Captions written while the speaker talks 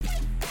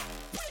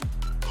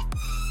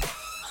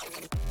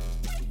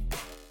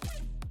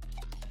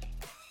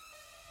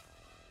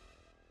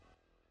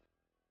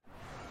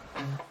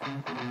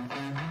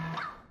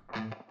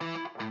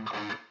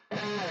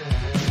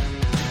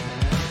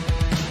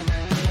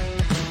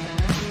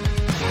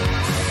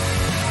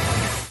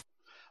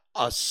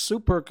A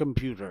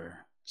supercomputer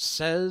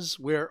says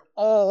we're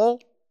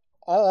all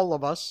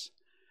of us,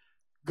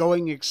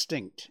 going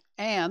extinct.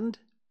 And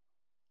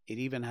it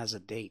even has a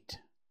date.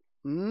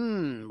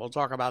 We'll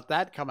talk about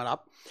that coming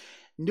up.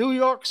 New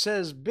York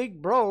says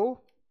Big Bro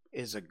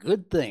is a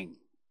good thing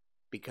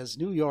because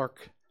New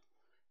York,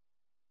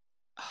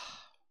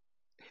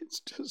 it's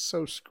just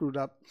so screwed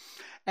up.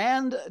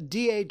 And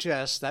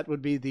DHS, that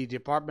would be the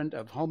Department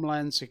of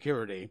Homeland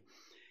Security,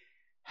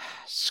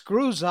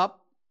 screws up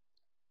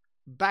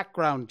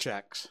background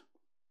checks.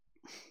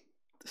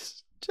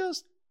 It's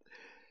just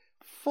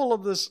full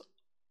of this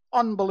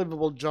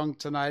unbelievable junk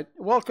tonight.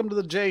 Welcome to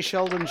the Jay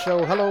Sheldon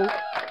Show. Hello.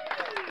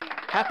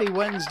 Happy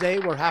Wednesday.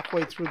 We're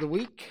halfway through the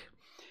week,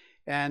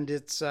 and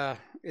it's a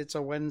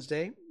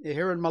Wednesday.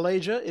 Here in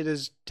Malaysia, it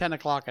is 10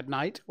 o'clock at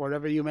night,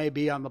 wherever you may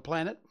be on the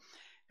planet.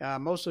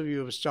 Most of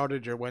you have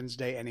started your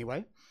Wednesday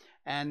anyway,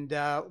 and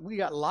we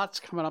got lots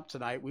coming up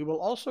tonight. We will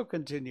also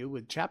continue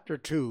with Chapter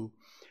 2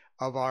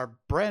 of our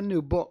brand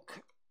new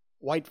book,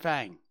 White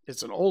Fang.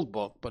 It's an old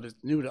book, but it's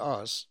new to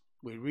us.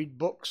 We read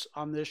books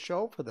on this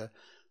show for the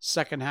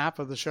second half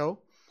of the show,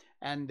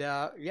 and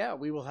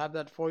we will have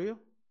that for you.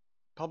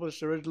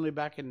 Published originally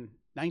back in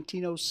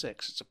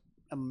 1906. It's an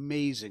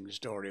amazing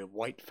story of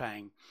White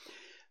Fang.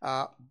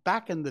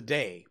 Back in the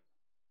day,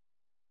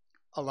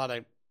 a lot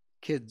of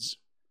kids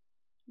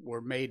were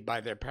made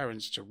by their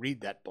parents to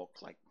read that book,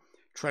 like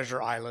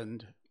Treasure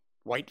Island,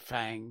 White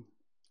Fang,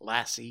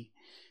 Lassie,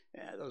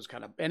 those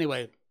kind of...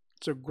 Anyway,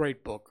 it's a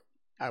great book.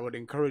 I would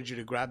encourage you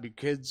to grab your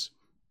kids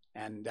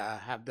and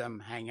have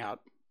them hang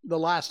out. The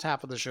last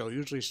half of the show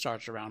usually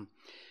starts around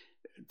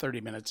 30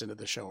 minutes into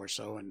the show or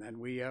so, and then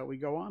we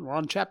go on. We're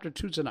on Chapter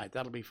 2 tonight.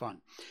 That'll be fun.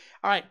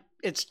 All right,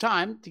 it's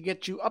time to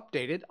get you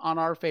updated on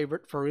our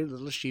favorite furry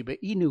little Shiba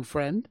Inu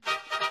friend.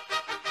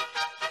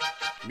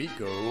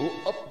 Miko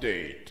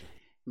Update.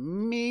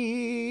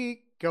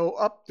 Miko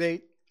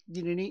Update.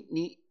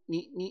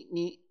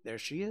 There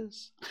she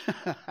is.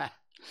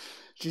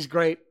 She's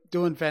great,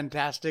 doing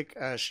fantastic.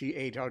 She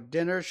ate her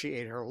dinner, she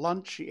ate her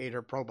lunch, she ate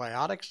her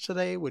probiotics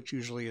today, which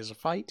usually is a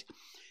fight,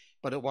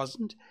 but it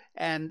wasn't.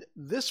 And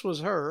this was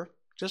her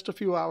just a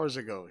few hours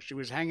ago. She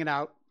was hanging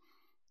out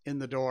in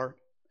the door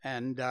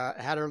and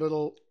had her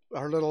little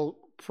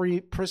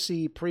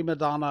prissy prima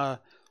donna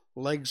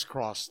legs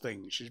crossed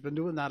thing. She's been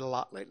doing that a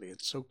lot lately.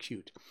 It's so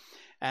cute.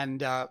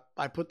 And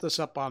I put this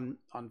up on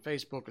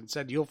Facebook and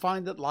said, you'll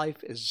find that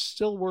life is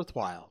still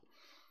worthwhile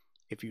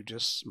if you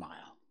just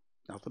smile.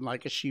 Nothing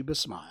like a Shiba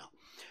smile.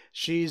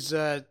 She's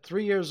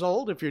 3 years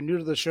old. If you're new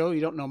to the show,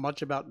 you don't know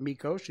much about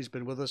Miko. She's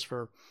been with us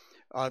for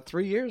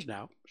 3 years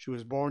now. She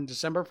was born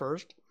December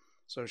 1st,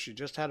 so she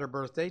just had her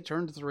birthday,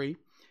 turned 3.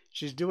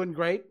 She's doing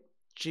great.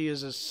 She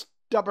is as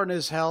stubborn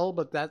as hell,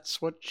 but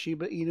that's what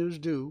Shiba Inus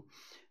do.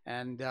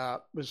 And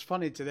it was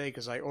funny today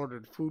because I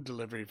ordered food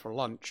delivery for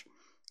lunch.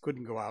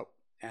 Couldn't go out.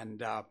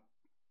 And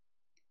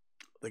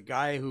the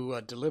guy who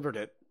delivered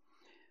it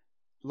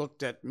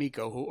looked at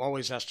Miko, who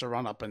always has to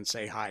run up and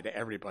say hi to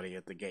everybody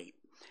at the gate.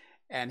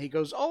 And he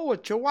goes, "Oh, a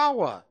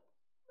Chihuahua."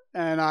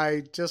 And I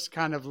just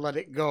kind of let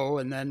it go.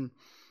 And then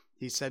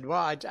he said, "Well,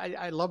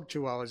 I love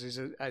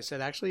Chihuahuas." I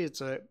said, "Actually,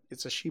 it's a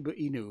Shiba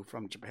Inu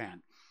from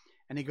Japan."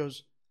 And he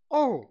goes,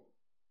 "Oh,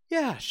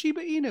 yeah,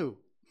 Shiba Inu."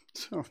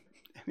 So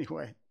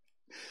anyway,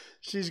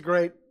 she's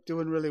great,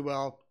 doing really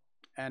well,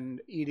 and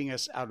eating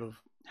us out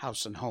of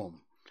house and home.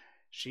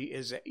 She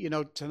is,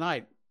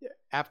 tonight,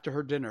 after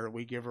her dinner,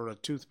 we give her a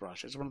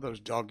toothbrush. It's one of those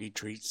doggy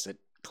treats that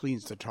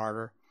cleans the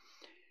tartar.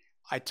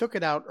 I took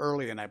it out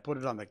early and I put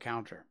it on the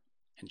counter,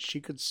 and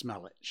she could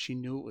smell it. She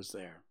knew it was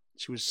there.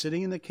 She was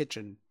sitting in the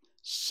kitchen,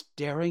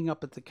 staring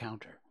up at the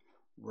counter,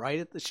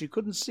 she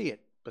couldn't see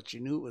it, but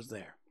she knew it was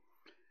there.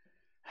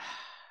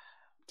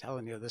 I'm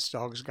telling you, this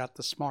dog's got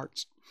the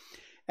smarts.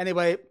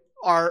 Anyway,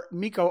 our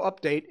Miko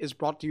update is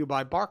brought to you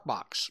by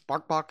BarkBox.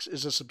 BarkBox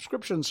is a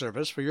subscription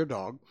service for your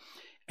dog.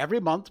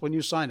 Every month when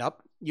you sign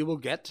up, you will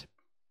get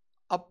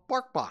a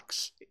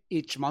BarkBox.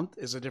 Each month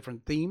is a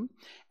different theme,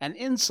 and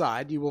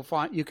inside you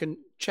can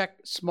check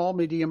small,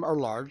 medium, or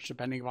large,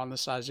 depending upon the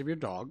size of your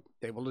dog.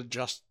 They will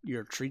adjust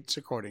your treats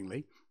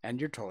accordingly and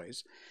your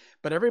toys.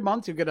 But every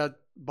month you get a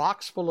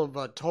box full of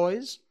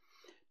toys,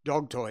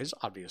 dog toys,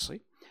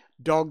 obviously,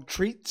 dog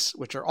treats,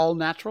 which are all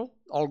natural,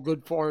 all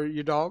good for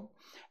your dog,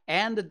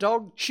 and a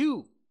dog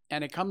chew,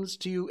 and it comes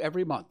to you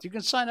every month. You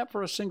can sign up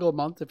for a single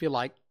month if you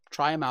like.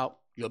 Try them out.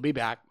 You'll be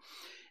back.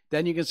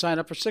 Then you can sign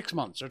up for 6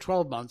 months or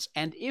 12 months.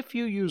 And if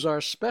you use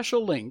our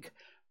special link,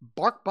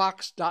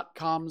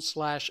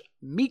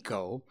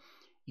 barkbox.com/Miko,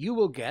 you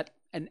will get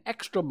an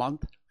extra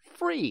month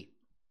free.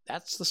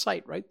 That's the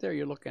site right there.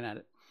 You're looking at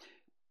it.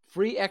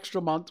 Free extra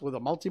month with a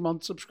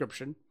multi-month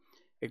subscription.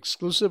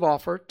 Exclusive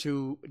offer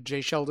to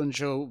Jay Sheldon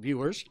Show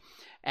viewers.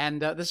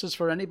 And this is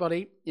for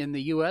anybody in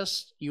the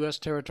U.S., U.S.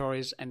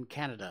 territories, and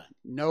Canada.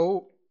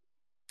 No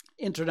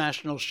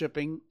international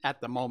shipping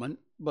at the moment,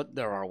 but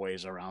there are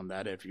ways around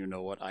that if you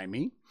know what I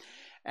mean.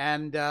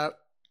 And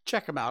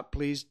check them out,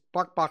 please.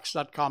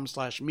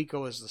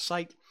 Barkbox.com/Miko is the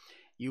site.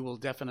 You will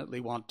definitely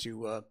want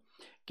to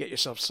get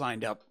yourself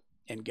signed up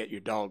and get your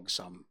dog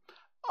some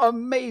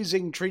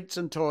amazing treats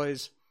and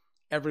toys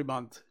every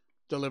month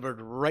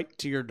delivered right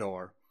to your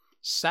door.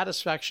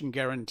 Satisfaction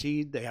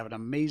guaranteed. They have an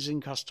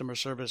amazing customer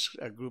service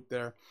group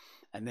there,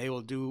 and they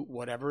will do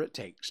whatever it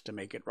takes to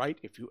make it right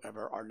if you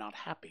ever are not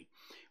happy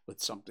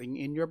with something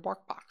in your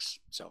BarkBox.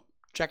 So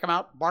check them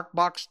out.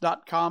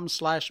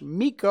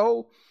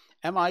 BarkBox.com/Miko.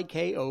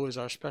 MIKO is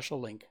our special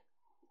link.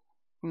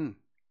 You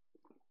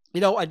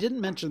know, I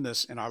didn't mention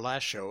this in our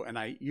last show, and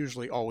I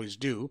usually always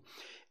do,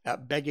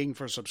 begging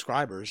for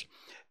subscribers.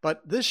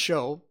 But this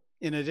show,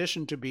 in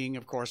addition to being,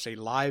 of course, a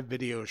live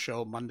video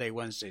show Monday,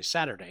 Wednesday,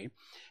 Saturday,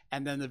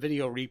 and then the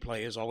video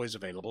replay is always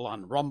available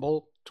on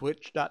Rumble,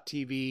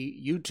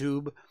 Twitch.tv,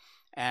 YouTube,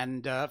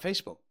 and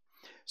Facebook.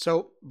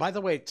 So, by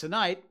the way,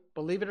 tonight,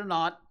 believe it or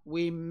not,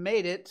 we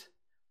made it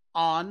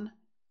on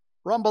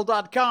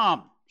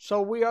Rumble.com.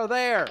 So we are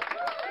there.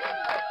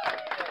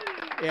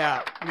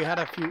 Yeah, we had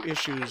a few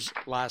issues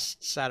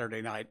last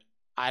Saturday night.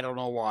 I don't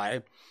know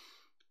why,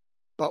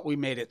 but we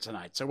made it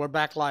tonight. So we're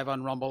back live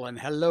on Rumble, and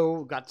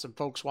hello, got some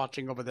folks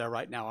watching over there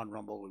right now on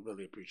Rumble. We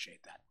really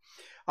appreciate that.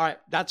 All right,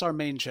 that's our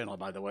main channel,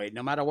 by the way.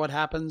 No matter what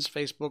happens,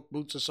 Facebook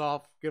boots us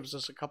off, gives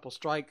us a couple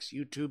strikes.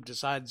 YouTube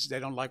decides they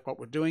don't like what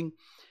we're doing.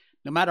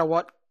 No matter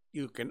what,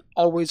 you can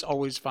always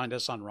find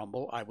us on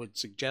Rumble. I would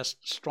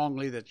suggest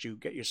strongly that you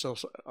get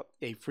yourself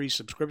a free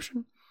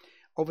subscription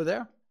over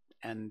there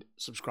and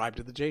subscribe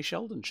to the Jay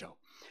Sheldon Show.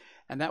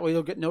 And that way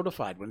you'll get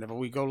notified whenever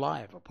we go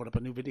live or put up a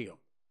new video.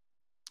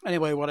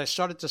 Anyway, what I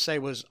started to say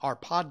was our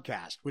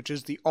podcast, which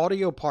is the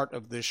audio part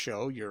of this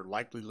show. You're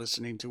likely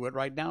listening to it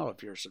right now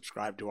if you're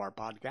subscribed to our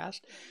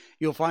podcast.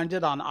 You'll find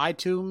it on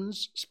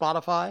iTunes,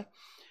 Spotify,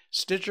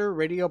 Stitcher,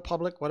 Radio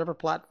Public, whatever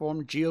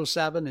platform,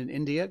 Geo7 in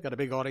India. Got a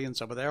big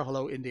audience over there.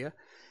 Hello, India.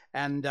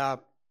 And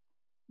so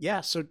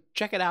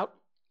check it out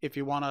if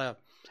you want to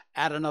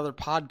add another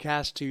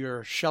podcast to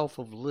your shelf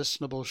of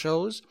listenable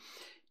shows.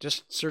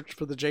 Just search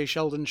for The Jay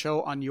Sheldon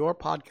Show on your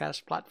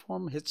podcast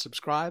platform, hit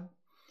subscribe,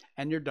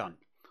 and you're done.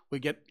 We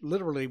get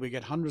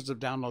hundreds of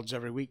downloads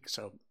every week,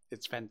 so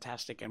it's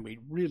fantastic, and we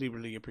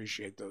really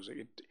appreciate those.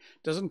 It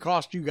doesn't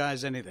cost you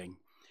guys anything.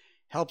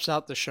 Helps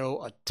out the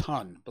show a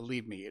ton.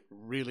 Believe me, it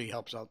really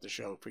helps out the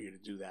show for you to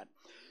do that.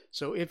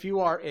 So if you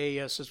are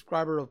a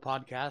subscriber of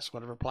podcasts,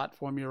 whatever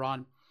platform you're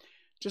on,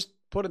 just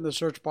put in the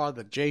search bar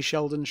The Jay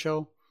Sheldon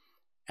Show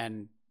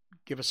and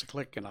give us a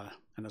click and a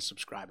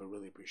subscribe. I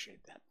really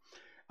appreciate that.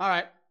 All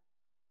right,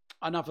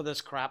 enough of this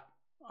crap.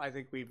 I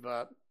think we've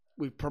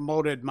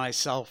promoted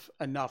myself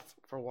enough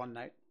for one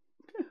night.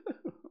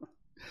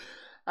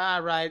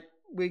 All right,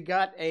 we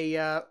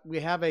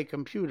have a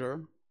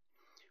computer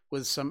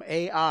with some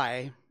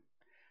AI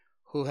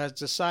who has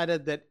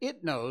decided that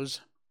it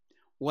knows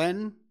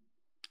when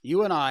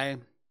you and I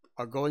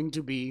are going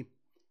to be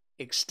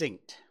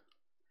extinct.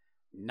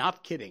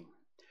 Not kidding.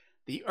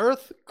 The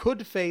Earth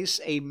could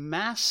face a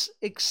mass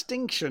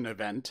extinction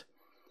event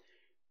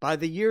by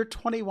the year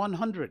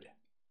 2100.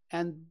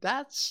 And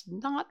that's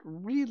not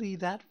really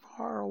that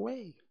far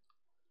away.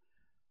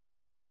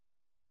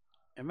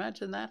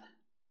 Imagine that.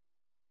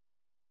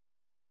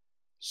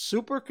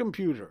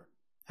 Supercomputer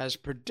has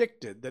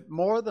predicted that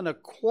more than a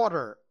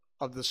quarter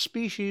of the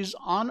species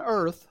on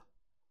Earth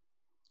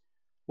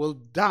will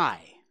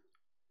die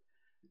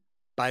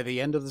by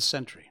the end of the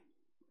century.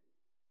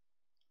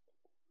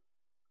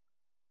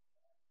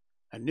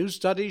 A new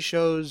study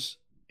shows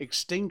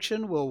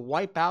extinction will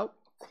wipe out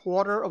a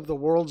quarter of the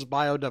world's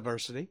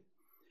biodiversity.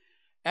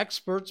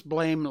 Experts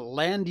blame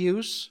land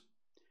use,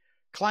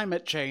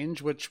 climate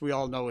change, which we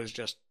all know is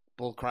just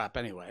bullcrap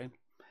anyway,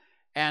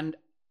 and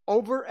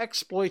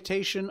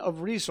overexploitation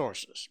of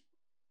resources.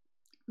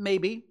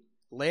 Maybe.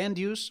 Land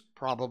use,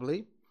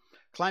 probably.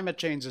 Climate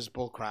change is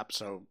bullcrap,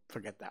 so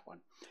forget that one.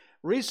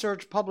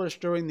 Research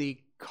published during the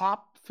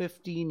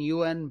COP15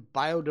 UN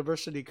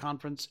Biodiversity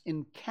Conference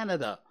in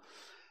Canada.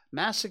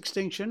 Mass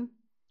extinction.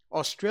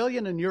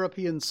 Australian and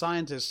European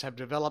scientists have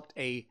developed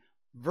a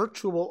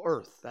virtual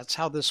Earth. That's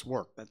how this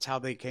worked. That's how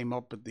they came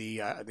up with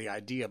the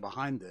idea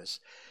behind this.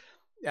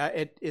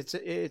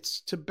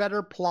 It's to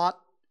better plot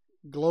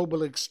global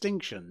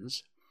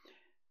extinctions.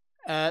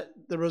 The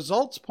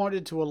results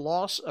pointed to a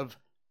loss of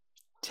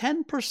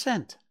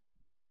 10%.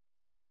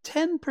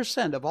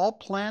 10% of all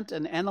plant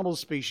and animal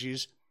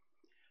species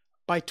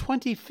by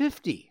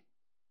 2050.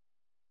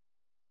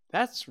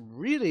 That's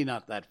really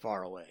not that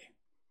far away.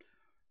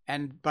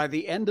 And by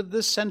the end of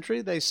this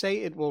century, they say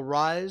it will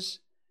rise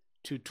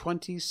to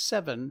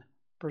 27%.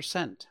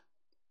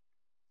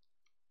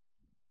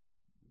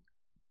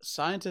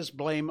 Scientists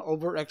blame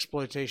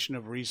overexploitation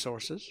of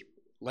resources,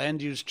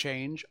 land use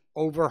change,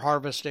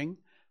 overharvesting,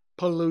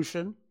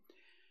 pollution.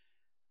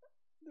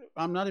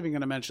 I'm not even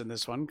going to mention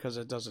this one because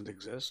it doesn't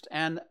exist.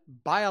 And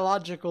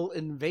biological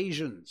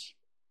invasions.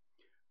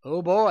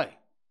 Oh boy.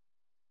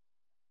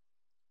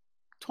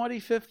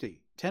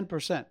 2050,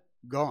 10%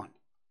 gone.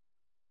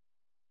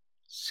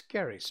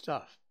 Scary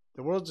stuff.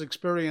 The world's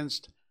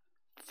experienced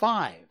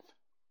 5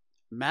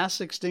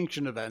 mass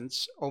extinction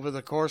events over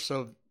the course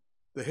of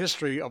the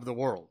history of the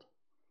world.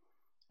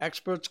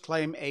 Experts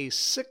claim a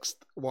 6th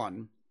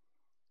one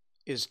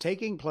is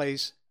taking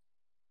place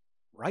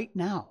right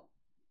now.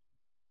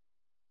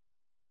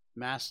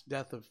 Mass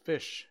death of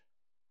fish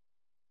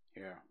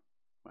here.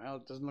 Well,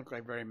 it doesn't look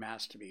like very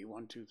mass to me.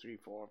 1, 2, 3,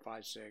 4,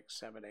 5, 6,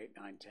 7, 8,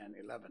 9, 10,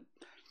 11.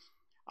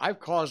 I've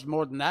caused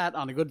more than that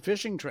on a good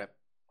fishing trip.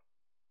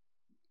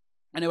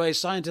 Anyway, a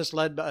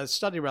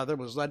study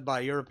was led by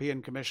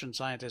European Commission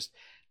scientist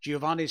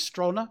Giovanni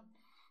Strona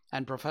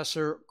and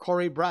Professor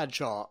Corey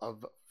Bradshaw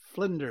of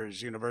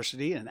Flinders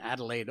University in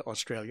Adelaide,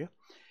 Australia.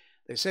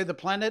 They say the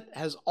planet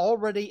has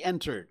already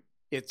entered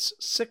its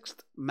 6th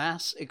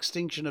mass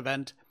extinction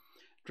event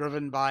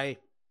driven by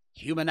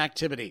human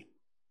activity.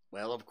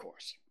 Well, of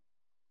course.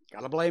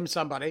 Gotta blame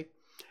somebody.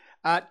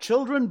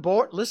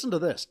 Listen to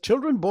this.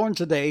 Children born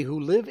today who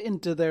live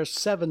into their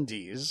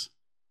 70s,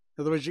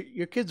 in other words,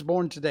 your kid's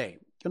born today,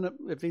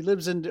 if he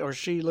lives into or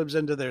she lives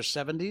into their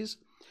 70s,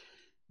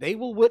 they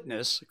will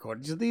witness,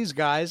 according to these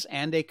guys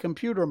and a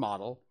computer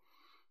model,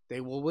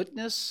 they will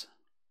witness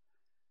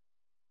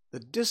the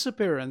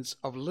disappearance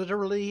of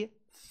literally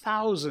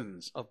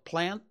thousands of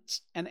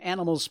plants and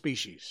animal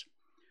species,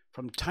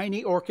 from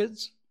tiny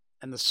orchids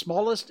and the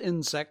smallest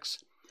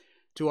insects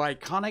to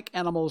iconic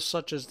animals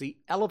such as the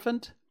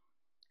elephant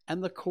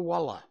and the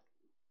koala.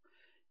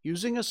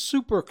 Using a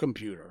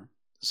supercomputer,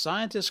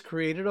 scientists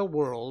created a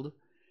world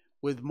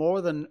with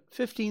more than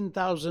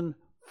 15,000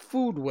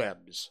 food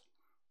webs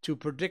to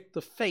predict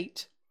the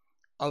fate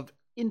of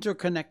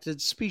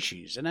interconnected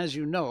species. And as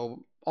you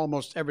know,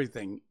 almost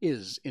everything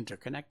is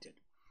interconnected.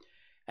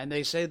 And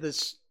they say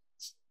this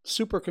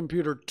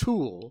supercomputer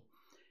tool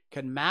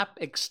can map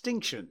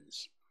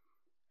extinctions.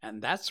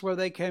 And that's where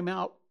they came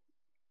out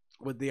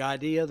with the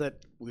idea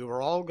that we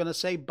were all going to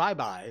say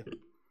bye-bye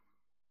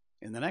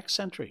in the next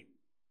century,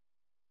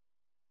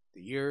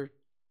 the year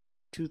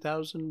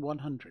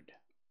 2100.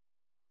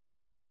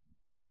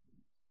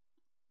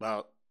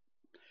 Well,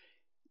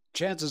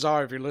 chances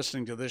are, if you're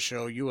listening to this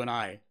show, you and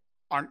I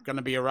aren't going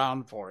to be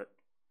around for it.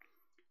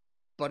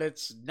 But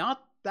it's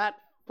not that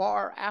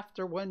far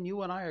after when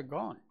you and I are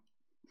gone.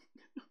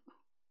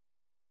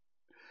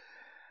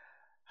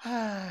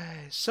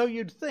 So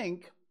you'd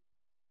think,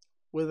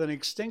 with an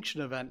extinction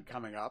event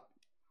coming up,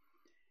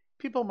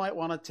 people might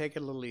want to take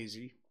it a little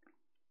easy,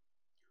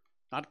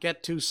 not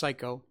get too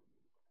psycho,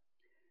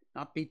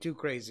 not be too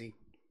crazy.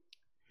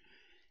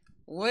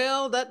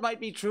 Well, that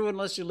might be true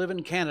unless you live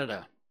in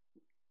Canada.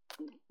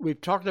 We've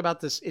talked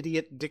about this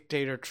idiot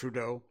dictator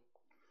Trudeau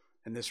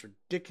and this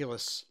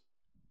ridiculous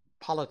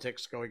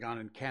politics going on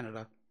in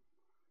Canada.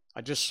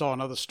 I just saw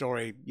another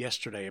story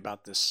yesterday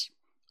about this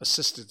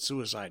assisted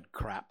suicide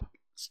crap.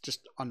 It's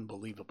just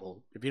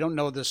unbelievable. If you don't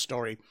know this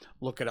story,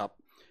 look it up.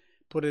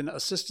 Put in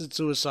assisted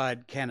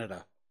suicide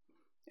Canada,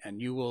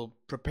 and you will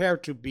prepare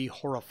to be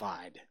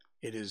horrified.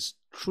 It is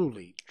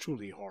truly,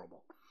 truly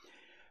horrible.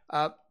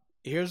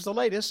 Here's the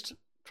latest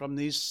from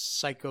these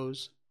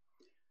psychos.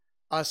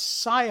 A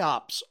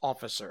PSYOPs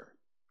officer.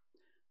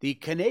 The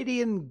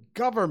Canadian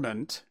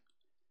government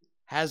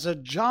has a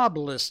job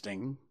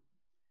listing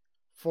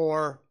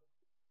for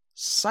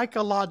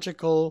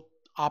psychological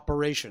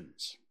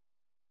operations.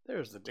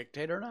 There's the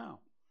dictator now.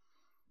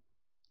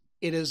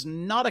 It is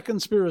not a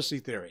conspiracy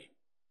theory.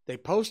 They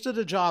posted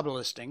a job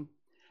listing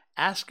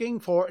asking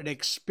for an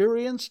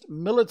experienced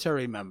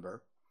military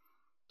member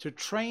to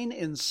train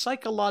in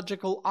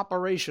psychological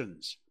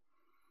operations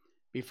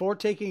before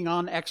taking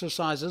on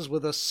exercises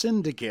with a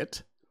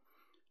syndicate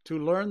to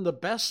learn the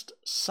best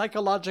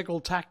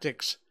psychological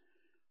tactics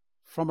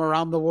from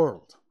around the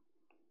world.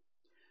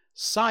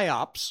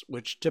 PSYOPs,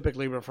 which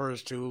typically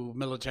refers to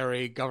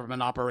military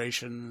government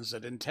operations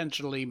that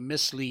intentionally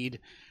mislead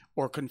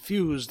or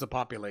confuse the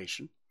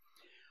population,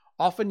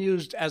 often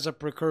used as a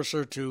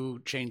precursor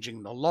to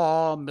changing the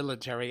law,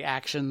 military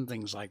action,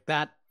 things like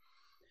that.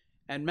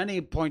 And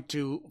many point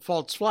to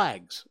false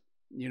flags.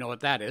 You know what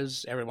that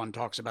is. Everyone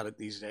talks about it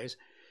these days.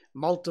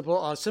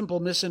 Simple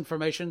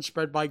misinformation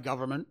spread by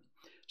government.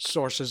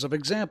 Sources of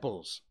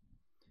examples.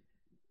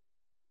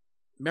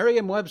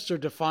 Merriam-Webster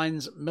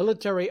defines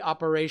military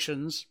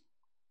operations,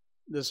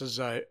 this is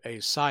a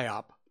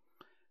PSYOP,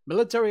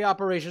 military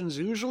operations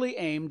usually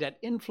aimed at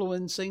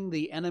influencing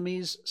the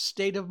enemy's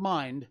state of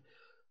mind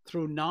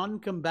through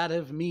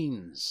non-combative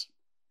means.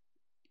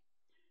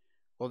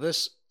 Well,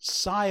 this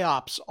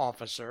PSYOPs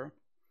officer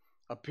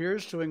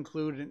appears to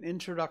include an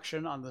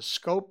introduction on the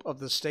scope of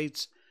the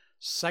state's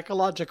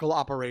psychological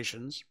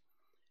operations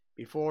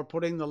before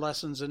putting the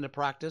lessons into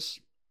practice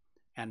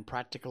and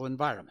practical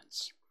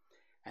environments.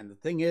 And the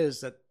thing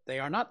is that they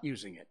are not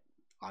using it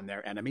on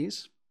their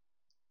enemies.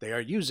 They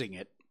are using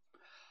it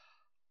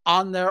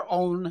on their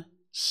own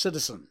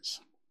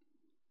citizens.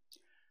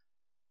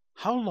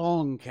 How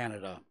long,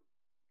 Canada,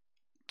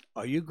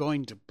 are you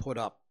going to put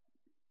up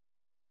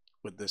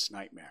with this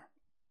nightmare?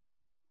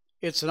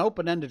 It's an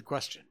open-ended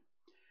question.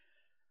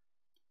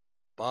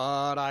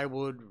 But I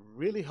would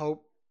really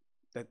hope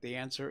that the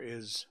answer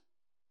is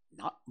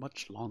not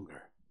much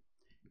longer.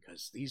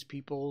 Because these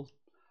people,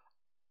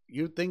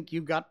 you think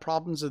you've got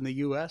problems in the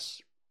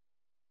U.S.?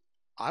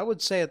 I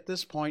would say at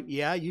this point,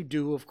 yeah, you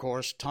do, of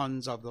course,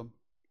 tons of them,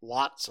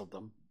 lots of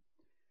them.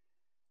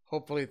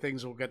 Hopefully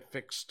things will get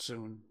fixed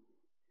soon.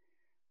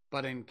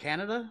 But in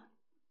Canada,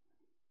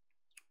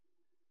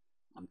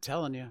 I'm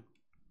telling you,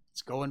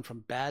 it's going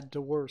from bad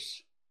to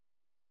worse.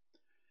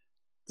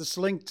 This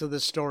link to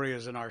this story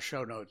is in our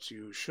show notes.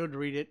 You should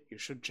read it. You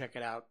should check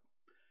it out.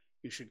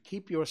 You should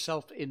keep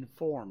yourself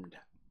informed.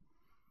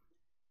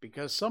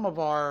 Because some of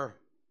our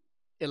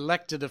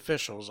elected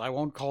officials, I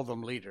won't call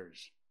them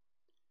leaders,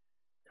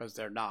 because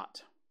they're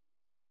not.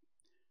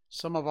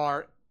 Some of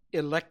our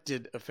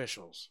elected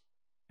officials,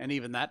 and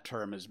even that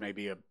term is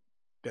maybe a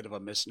bit of a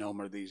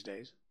misnomer these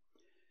days,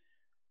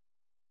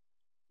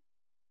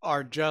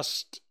 are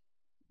just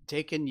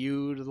taking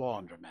you to the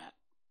laundromat.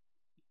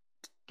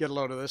 Get a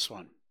load of this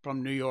one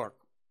from New York.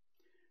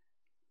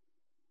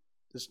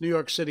 This New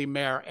York City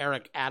Mayor,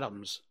 Eric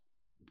Adams,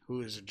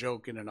 who is a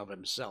joke in and of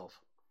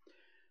himself,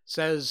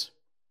 says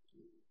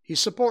he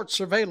supports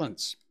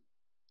surveillance.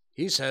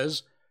 He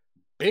says,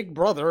 Big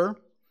Brother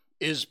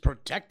is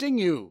protecting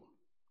you.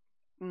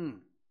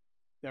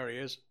 There he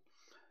is.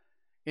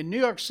 In New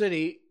York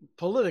City,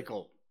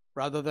 political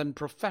rather than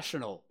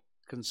professional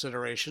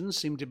considerations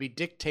seem to be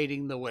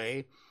dictating the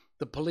way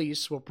the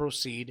police will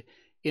proceed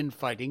in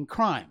fighting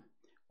crime,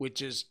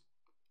 which is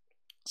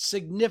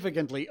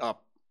significantly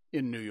up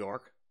in New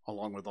York,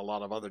 along with a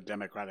lot of other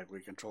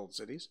democratically controlled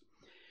cities,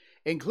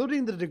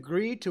 including the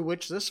degree to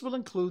which this will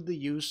include the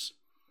use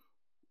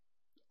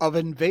of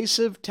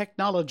invasive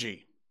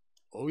technology.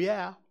 Oh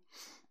yeah,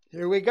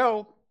 here we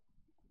go.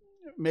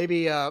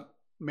 Maybe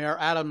Mayor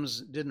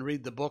Adams didn't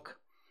read the book,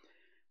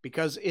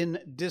 because in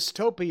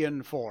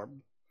dystopian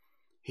form,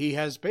 he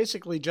has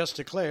basically just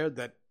declared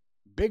that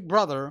Big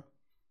Brother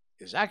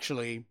is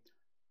actually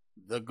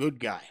the good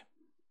guy.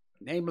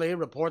 Namely,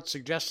 reports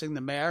suggesting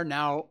the mayor,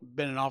 now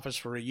been in office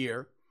for a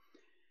year,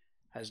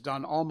 has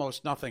done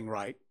almost nothing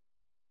right,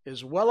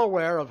 is well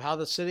aware of how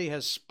the city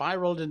has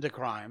spiraled into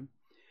crime.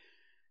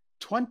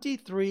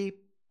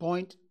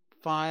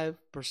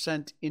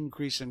 23.5%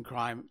 increase in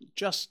crime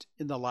just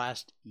in the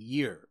last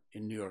year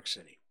in New York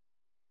City.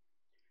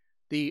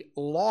 The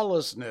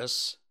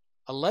lawlessness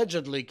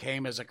allegedly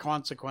came as a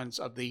consequence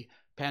of the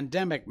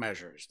pandemic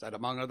measures that,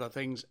 among other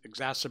things,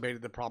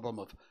 exacerbated the problem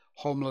of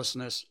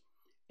homelessness,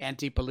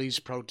 anti-police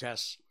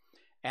protests,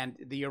 and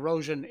the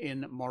erosion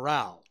in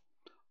morale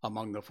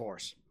among the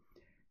force.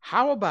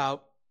 How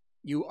about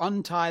you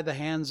untie the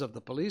hands of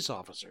the police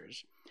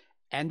officers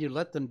and you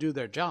let them do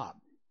their job?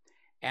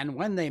 And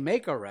when they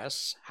make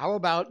arrests, how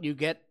about you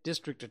get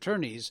district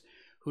attorneys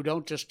who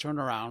don't just turn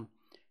around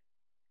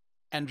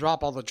and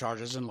drop all the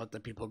charges and let the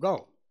people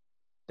go?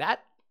 That,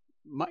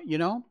 you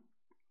know,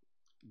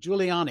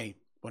 Giuliani,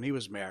 when he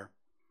was mayor,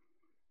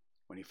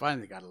 when he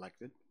finally got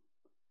elected,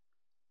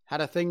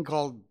 had a thing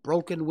called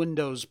broken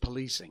windows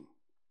policing.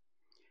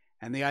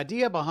 And the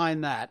idea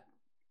behind that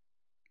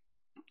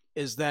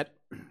is that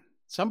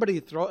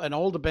an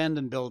old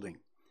abandoned building,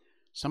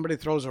 somebody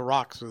throws a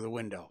rock through the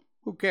window.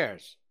 Who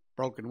cares?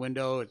 Broken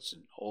window, it's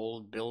an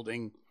old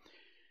building.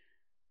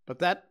 But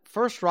that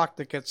first rock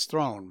that gets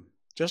thrown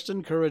just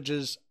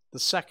encourages the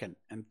second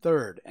and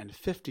third and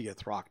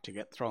 50th rock to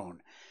get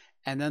thrown.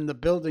 And then the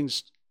building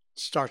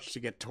starts to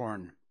get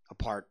torn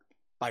apart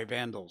by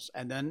vandals.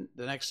 And then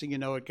the next thing you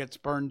know, it gets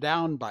burned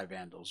down by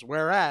vandals.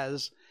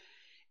 Whereas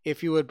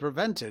if you had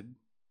prevented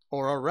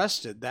or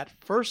arrested that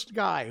first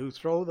guy who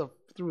threw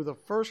the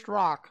first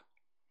rock,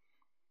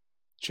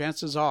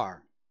 chances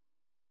are,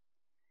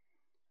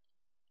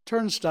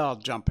 turnstile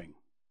jumping,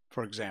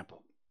 for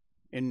example,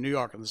 in New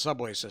York in the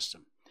subway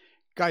system.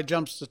 Guy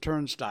jumps the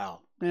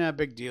turnstile.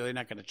 Big deal. You're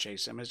not going to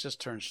chase him. It's just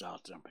turnstile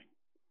jumping.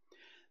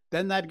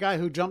 Then that guy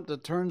who jumped the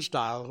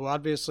turnstile, who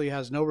obviously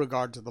has no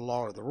regard to the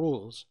law or the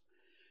rules,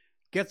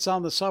 gets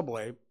on the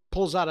subway,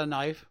 pulls out a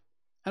knife,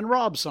 and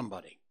robs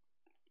somebody.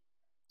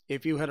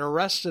 If you had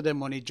arrested him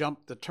when he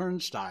jumped the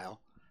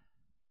turnstile,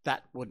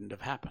 that wouldn't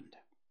have happened.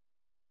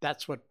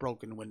 That's what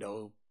broken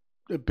window,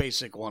 the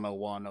basic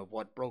 101 of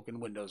what broken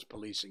windows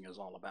policing is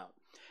all about.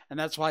 And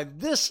that's why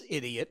this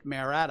idiot,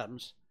 Mayor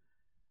Adams,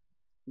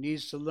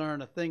 needs to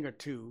learn a thing or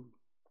two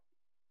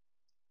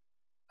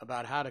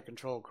about how to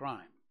control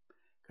crime.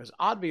 Because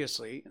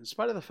obviously, in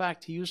spite of the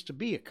fact he used to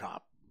be a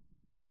cop,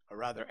 a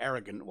rather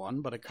arrogant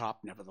one, but a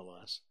cop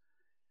nevertheless,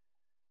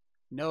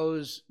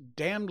 knows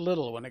damned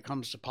little when it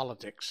comes to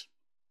politics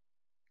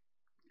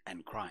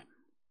and crime.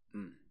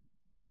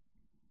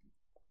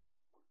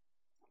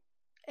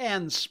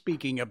 And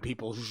speaking of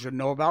people who should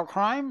know about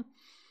crime,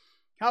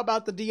 how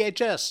about the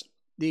DHS,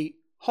 the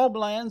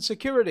Homeland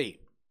Security?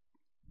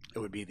 It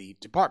would be the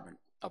Department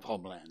of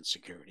Homeland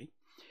Security.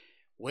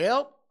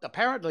 Well,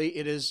 apparently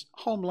it is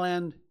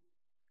Homeland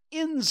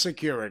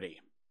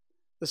Insecurity.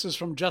 This is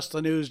from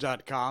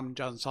justthenews.com,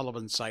 John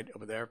Sullivan's site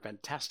over there,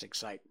 fantastic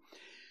site.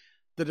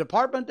 The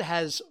department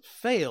has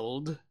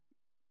failed,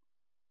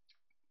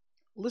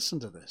 listen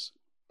to this,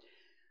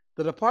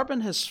 the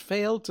department has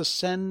failed to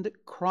send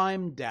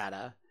crime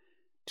data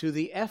to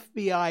the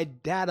FBI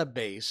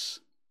database,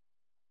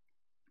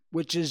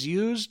 which is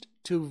used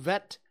to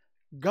vet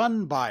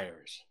gun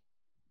buyers,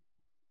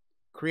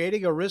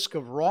 creating a risk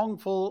of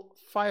wrongful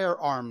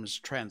firearms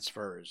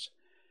transfers,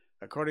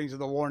 according to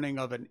the warning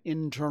of an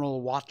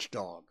internal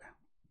watchdog.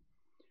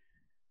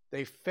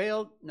 They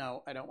failed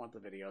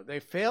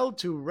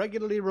to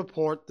regularly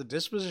report the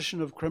disposition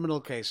of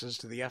criminal cases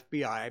to the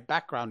FBI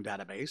background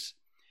database,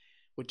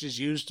 which is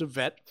used to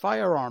vet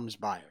firearms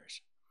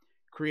buyers,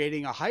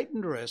 creating a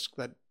heightened risk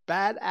that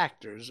bad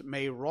actors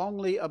may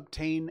wrongly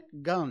obtain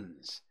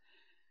guns.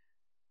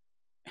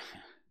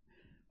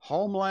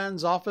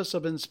 Homeland's Office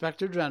of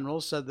Inspector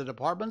General said the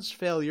department's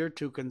failure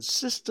to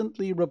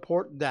consistently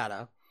report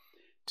data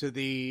to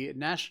the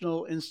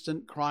National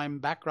Instant Crime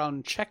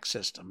Background Check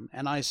System,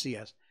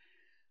 NICS,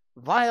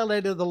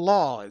 violated the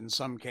law in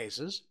some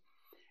cases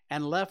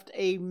and left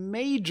a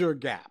major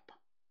gap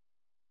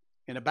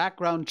in a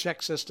background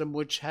check system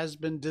which has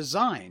been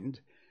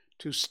designed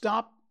to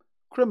stop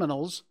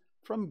criminals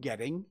from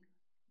getting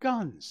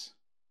guns.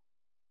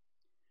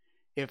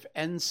 If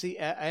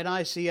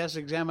NICS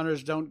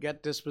examiners don't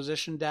get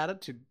disposition data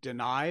to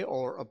deny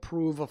or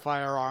approve a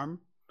firearm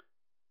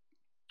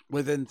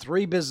within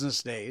 3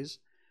 business days,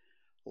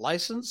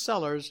 licensed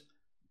sellers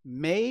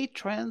may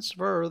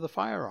transfer the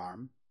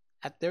firearm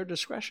at their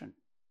discretion.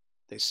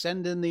 They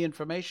send in the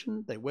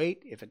information, they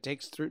wait. If it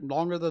takes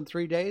longer than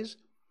 3 days,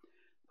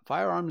 the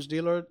firearms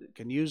dealer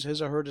can use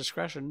his or her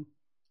discretion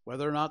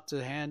whether or not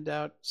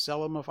to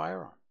sell them a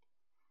firearm.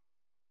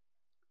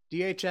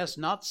 DHS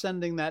not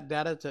sending that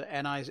data to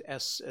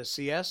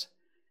NICS,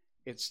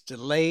 it's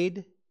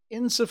delayed,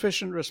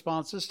 insufficient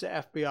responses to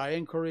FBI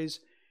inquiries,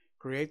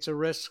 creates a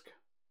risk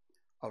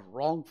of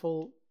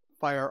wrongful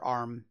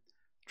firearm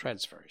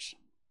transfers.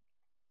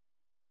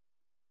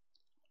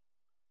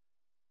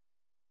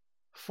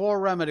 4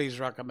 remedies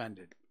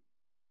recommended.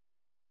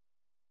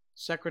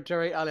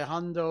 Secretary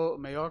Alejandro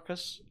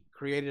Mayorkas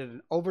created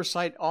an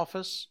oversight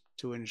office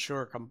to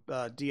ensure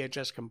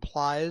DHS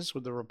complies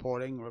with the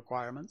reporting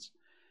requirements.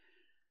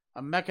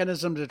 A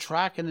mechanism to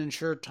track and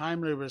ensure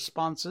timely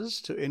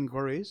responses to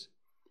inquiries.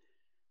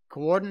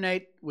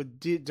 Coordinate with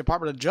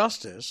Department of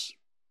Justice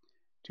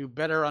to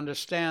better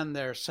understand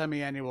their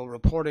semi-annual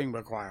reporting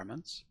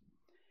requirements.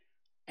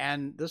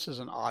 And this is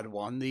an odd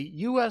one. The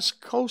U.S.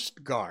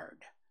 Coast Guard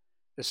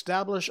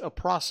establish a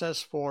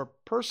process for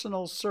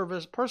Personnel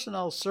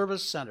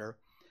Service Center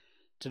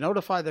to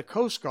notify the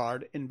Coast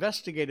Guard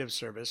Investigative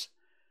Service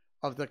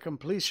of the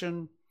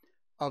completion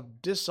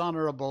of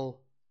dishonorable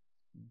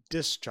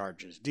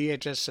discharges.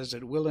 DHS says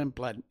it will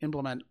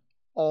implement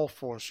all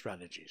 4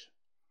 strategies.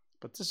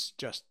 But this is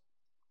just,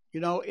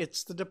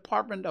 it's the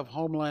Department of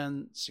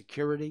Homeland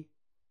Security.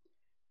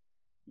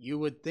 You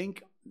would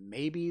think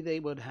maybe they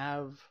would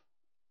have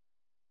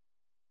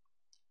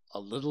a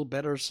little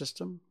better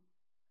system.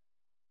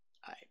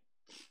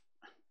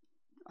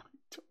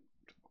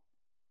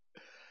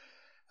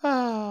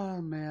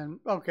 Oh, man.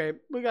 Okay,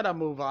 we got to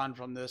move on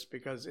from this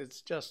because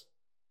it's just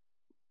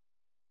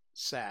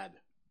sad.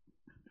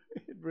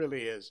 It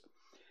really is.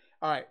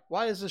 All right,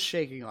 why is this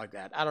shaking like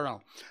that? I don't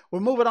know. We're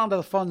moving on to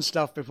the fun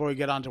stuff before we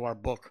get on to our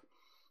book.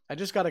 I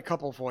just got a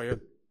couple for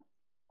you.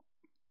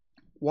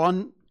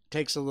 One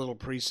takes a little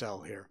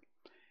pre-sell here.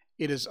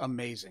 It is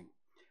amazing.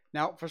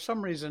 Now, for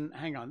some reason,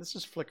 hang on, this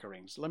is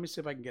flickering. So let me see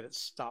if I can get it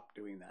stopped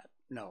doing that.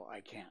 No, I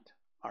can't.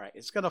 All right,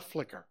 it's going to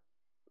flicker.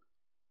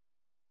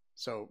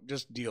 So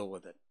just deal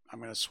with it. I'm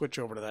going to switch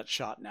over to that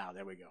shot now.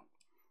 There we go.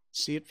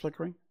 See it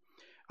flickering?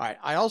 All right,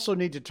 I also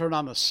need to turn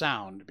on the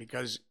sound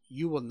because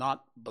you will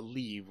not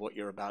believe what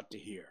you're about to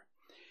hear.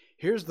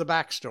 Here's the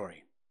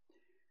backstory.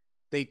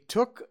 They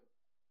took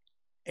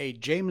a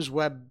James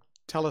Webb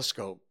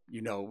telescope,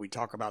 we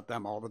talk about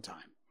them all the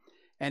time,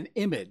 an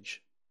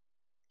image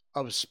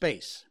of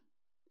space.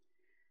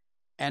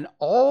 And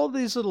all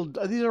these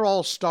are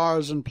all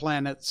stars and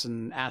planets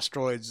and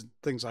asteroids and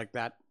things like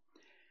that.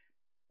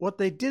 What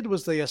they did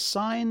was they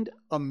assigned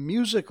a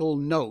musical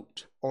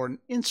note or an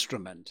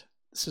instrument.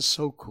 This is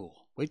so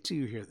cool. Wait till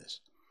you hear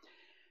this.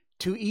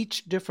 To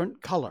each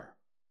different color.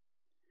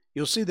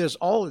 You'll see there's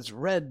all its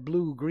red,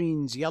 blue,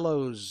 greens,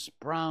 yellows,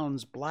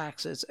 browns,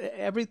 blacks.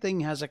 Everything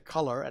has a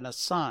color and a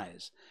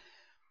size.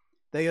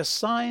 They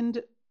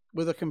assigned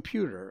with a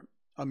computer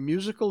a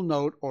musical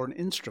note or an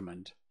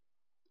instrument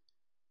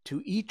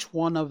to each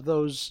one of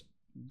those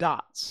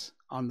dots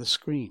on the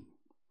screen.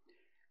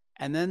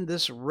 And then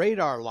this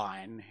radar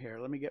line here,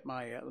 let me get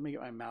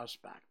my mouse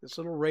back. This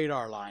little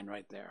radar line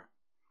right there.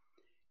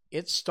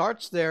 It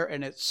starts there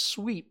and it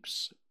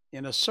sweeps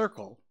in a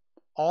circle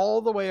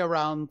all the way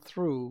around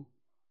through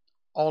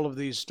all of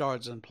these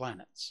stars and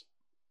planets.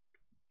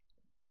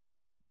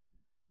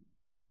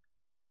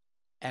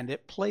 And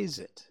it plays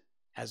it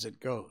as it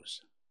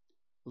goes.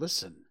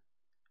 Listen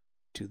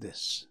to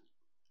this.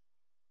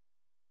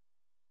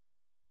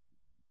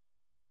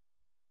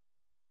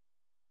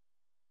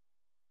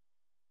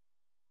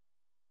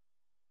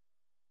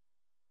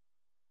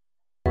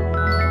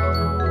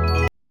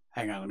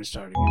 Hang on, let me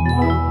start again.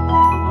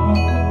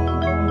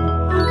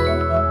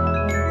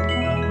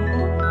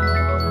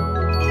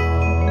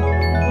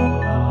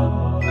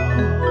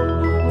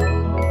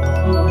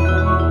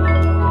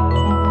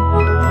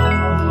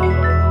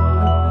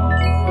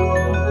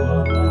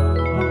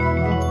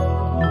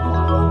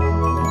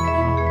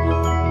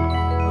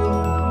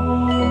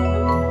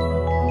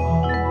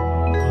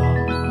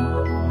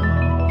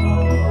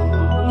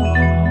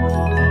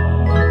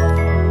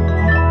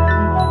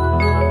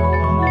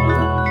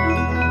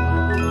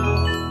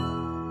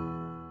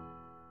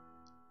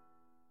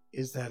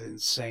 Is that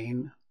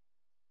insane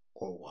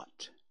or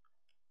what?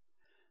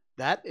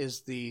 That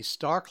is the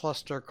star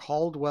cluster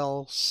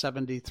Caldwell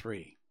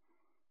 73.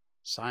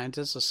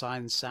 Scientists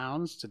assign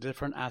sounds to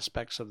different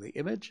aspects of the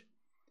image,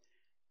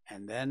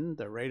 and then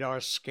the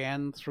radar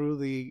scanned through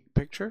the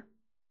picture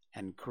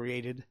and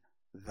created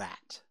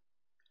that.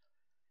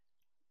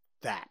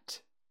 That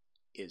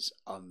is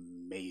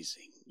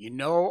amazing. You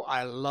know,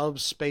 I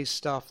love space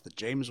stuff, the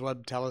James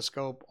Webb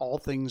Telescope, all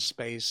things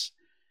space.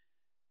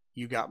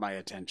 You got my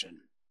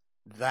attention.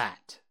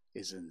 That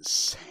is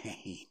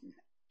insane.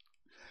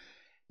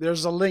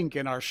 There's a link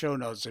in our show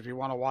notes if you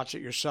want to watch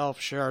it yourself,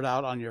 share it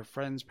out on your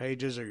friends'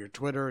 pages or your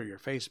Twitter or your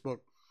Facebook.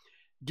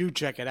 Do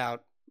check it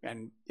out.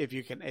 And if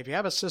you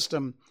have a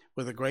system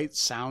with a great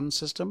sound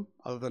system,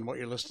 other than what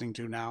you're listening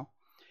to now,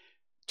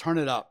 turn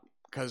it up,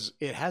 because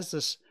it has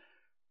this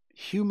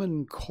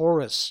human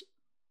chorus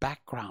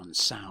background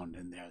sound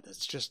in there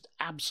that's just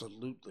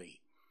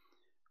absolutely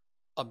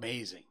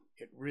amazing.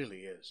 It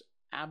really is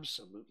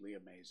absolutely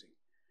amazing.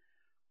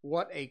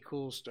 What a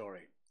cool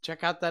story.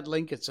 Check out that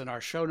link. It's in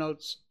our show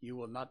notes. You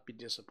will not be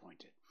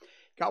disappointed.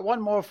 Got one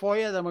more for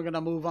you, then we're going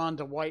to move on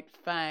to White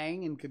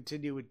Fang and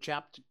continue with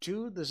Chapter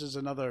 2. This is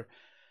another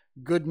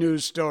good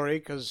news story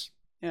because,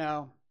 you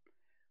know,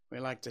 we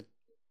like to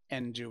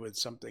end you with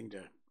something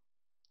to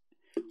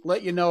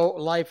let you know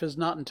life is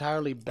not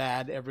entirely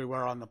bad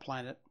everywhere on the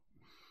planet.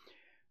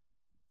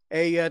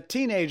 A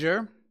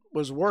teenager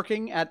was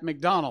working at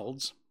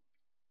McDonald's,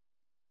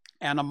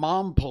 and a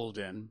mom pulled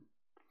in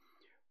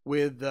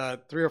with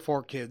 3 or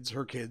 4 kids,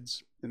 her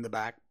kids, in the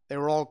back. They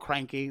were all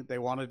cranky. They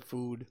wanted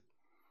food.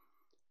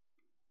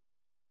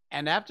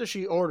 And after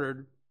she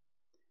ordered,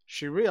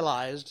 she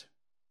realized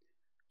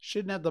she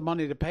didn't have the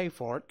money to pay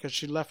for it because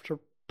she left her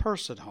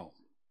purse at home.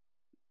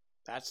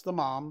 That's the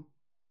mom.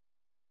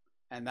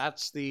 And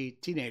that's the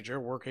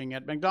teenager working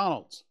at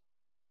McDonald's.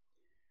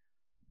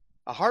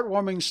 A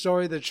heartwarming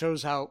story that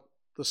shows how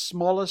the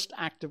smallest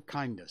act of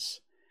kindness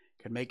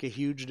can make a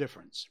huge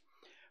difference.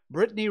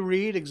 Brittany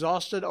Reed,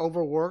 exhausted,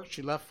 overworked,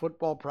 she left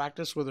football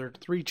practice with her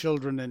 3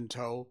 children in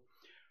tow.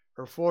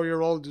 Her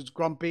 4-year-old was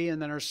grumpy,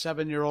 and then her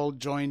 7-year-old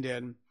joined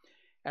in.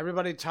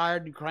 Everybody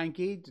tired and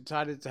cranky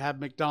decided to have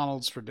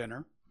McDonald's for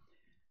dinner.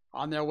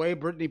 On their way,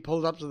 Brittany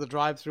pulled up to the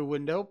drive-thru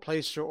window,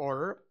 placed her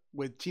order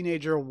with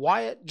teenager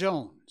Wyatt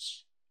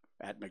Jones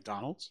at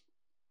McDonald's.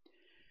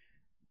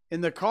 In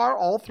the car,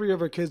 all 3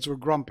 of her kids were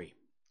grumpy,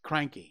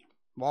 cranky.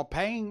 While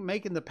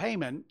making the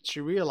payment,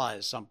 she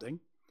realized something.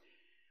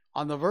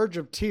 On the verge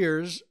of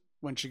tears,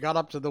 when she got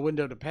up to the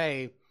window to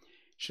pay,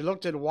 she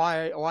looked at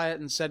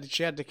Wyatt and said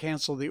she had to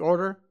cancel the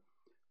order.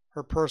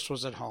 Her purse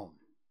was at home.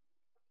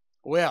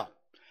 Well,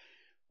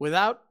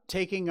 without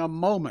taking a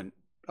moment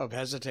of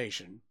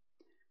hesitation,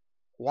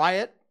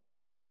 Wyatt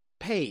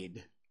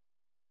paid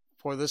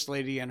for this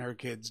lady and her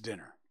kids'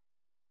 dinner.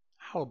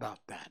 How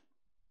about that?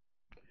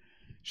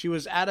 She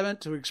was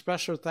adamant to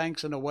express her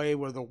thanks in a way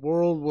where the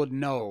world would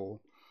know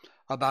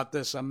about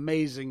this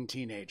amazing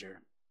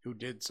teenager who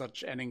did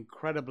such an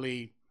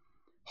incredibly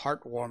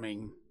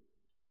heartwarming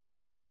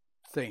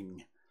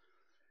thing.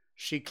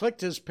 She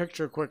clicked his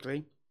picture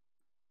quickly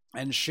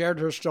and shared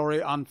her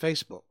story on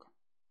Facebook.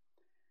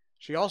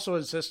 She also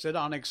insisted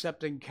on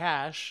accepting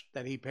cash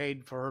that he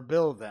paid for her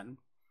bill then,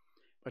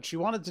 but she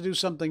wanted to do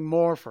something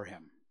more for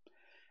him.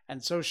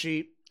 And so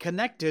she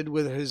connected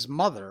with his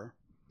mother,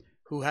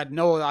 who had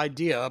no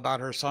idea about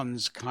her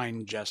son's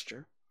kind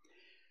gesture.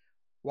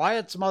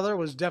 Wyatt's mother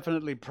was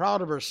definitely proud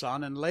of her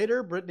son, and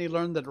later Brittany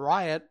learned that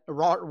Wyatt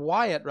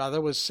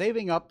was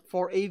saving up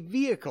for a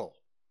vehicle.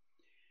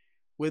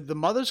 With the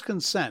mother's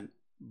consent,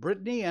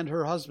 Brittany and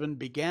her husband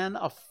began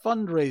a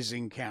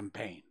fundraising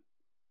campaign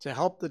to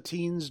help the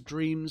teen's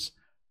dreams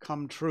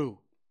come true.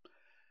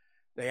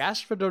 They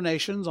asked for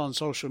donations on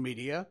social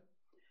media,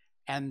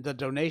 and the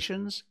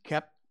donations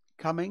kept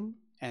coming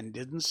and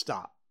didn't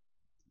stop,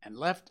 and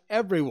left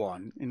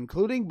everyone,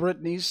 including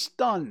Brittany,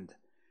 stunned.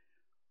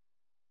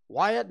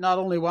 Wyatt not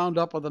only wound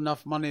up with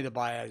enough money to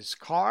buy his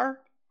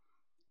car,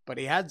 but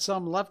he had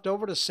some left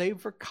over to save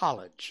for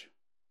college.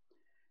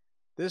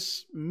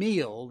 This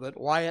meal that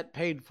Wyatt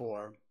paid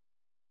for,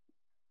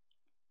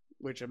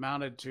 which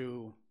amounted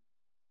to,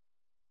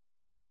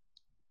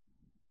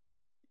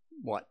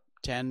 what,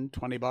 $10,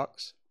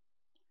 $20?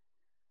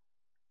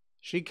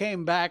 She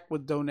came back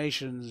with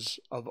donations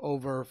of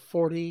over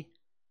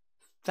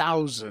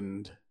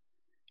 40,000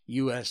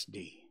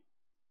 USD.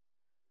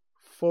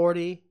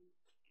 $40,000.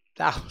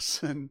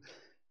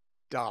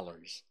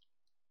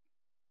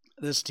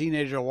 This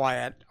teenager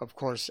Wyatt, of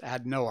course,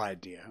 had no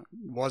idea,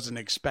 wasn't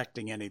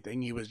expecting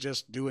anything. He was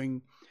just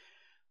doing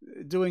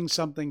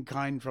something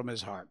kind from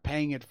his heart,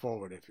 paying it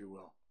forward, if you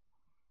will.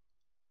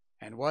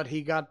 And what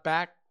he got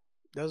back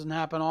doesn't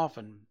happen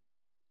often.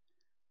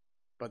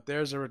 But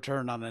there's a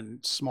return on a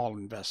small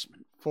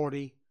investment,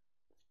 $40,000.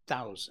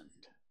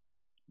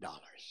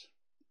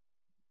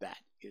 That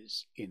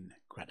is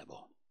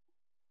incredible.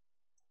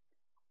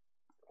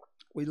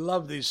 We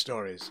love these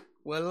stories.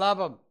 We love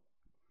them.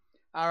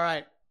 All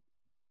right.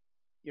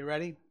 You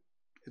ready?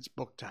 It's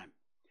book time.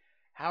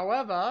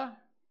 However,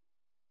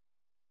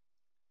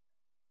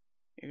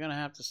 You're going to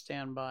have to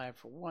stand by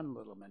for one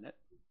little minute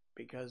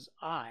because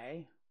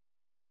I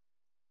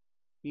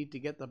need to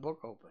get the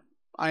book open.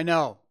 I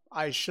know.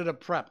 I should have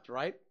prepped,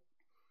 right?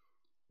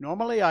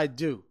 Normally I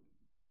do.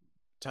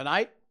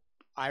 Tonight,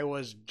 I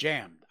was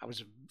jammed. I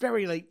was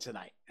very late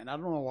tonight, and I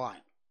don't know why.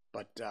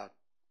 But,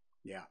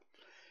 yeah.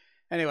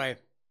 Anyway,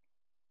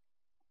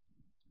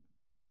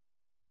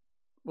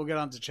 we'll get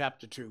on to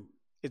Chapter 2.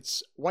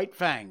 It's White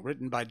Fang,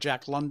 written by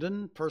Jack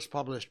London, first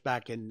published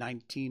back in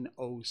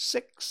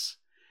 1906.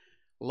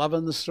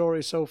 Loving the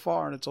story so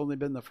far, and it's only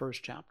been the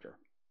first chapter.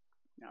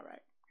 All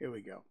right, here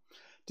we go.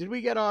 Did we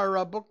get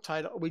our book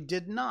title? We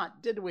did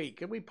not, did we?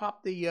 Can we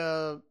pop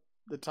the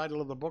title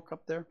of the book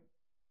up there?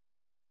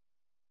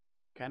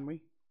 Can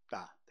we?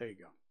 Ah, there you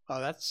go.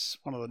 Oh, that's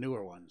one of the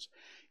newer ones.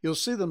 You'll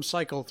see them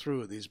cycle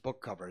through these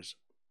book covers.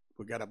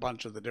 We got a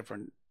bunch of the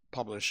different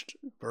published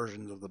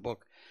versions of the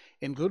book,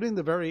 including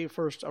the very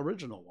first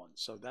original one.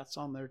 So that's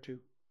on there too.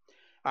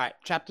 All right,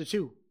 Chapter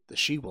 2, The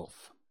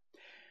She-Wolf.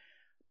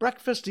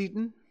 Breakfast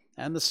eaten,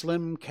 and the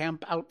slim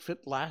camp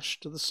outfit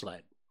lashed to the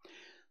sled.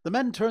 The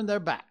men turned their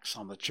backs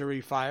on the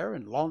cheery fire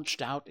and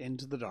launched out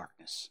into the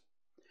darkness.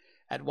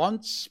 At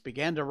once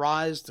began to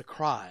rise the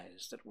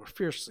cries that were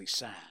fiercely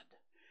sad,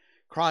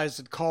 cries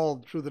that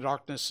called through the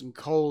darkness and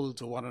called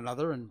to one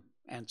another and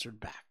answered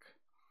back.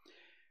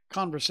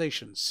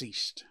 Conversation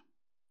ceased.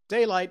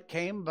 Daylight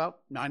came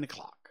about 9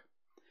 o'clock.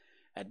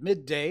 At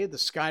midday, the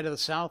sky to the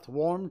south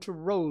warmed to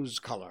rose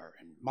color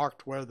and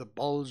marked where the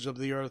bulge of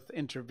the earth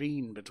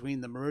intervened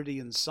between the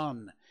meridian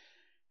sun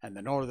and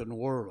the northern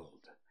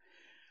world.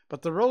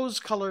 But the rose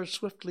color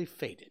swiftly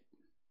faded.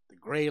 The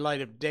gray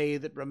light of day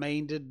that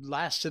remained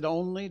lasted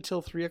only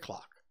till 3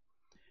 o'clock,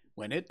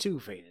 when it too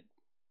faded,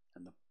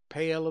 and the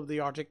pale of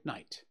the Arctic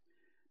night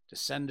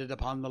descended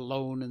upon the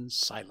lone and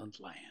silent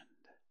land.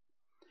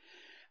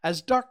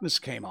 As darkness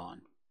came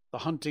on, the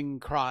hunting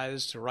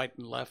cries to right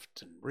and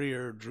left and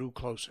rear drew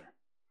closer,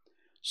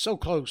 so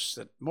close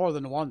that more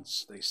than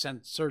once they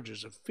sent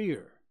surges of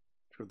fear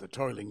through the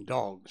toiling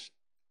dogs,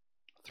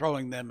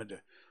 throwing them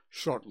into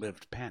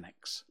short-lived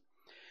panics.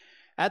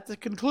 At the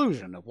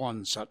conclusion of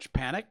one such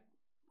panic,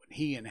 when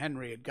he and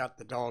Henry had got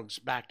the dogs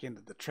back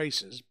into the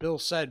traces, Bill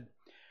said,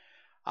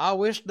 "I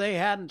wish they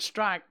hadn't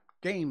strike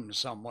game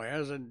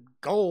somewheres and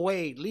go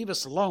away, leave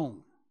us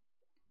alone."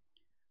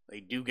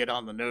 "They do get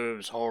on the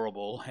nerves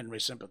horrible," Henry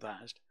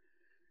sympathized.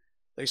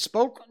 They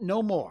spoke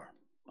no more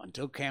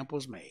until camp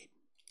was made.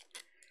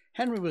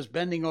 Henry was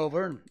bending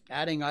over and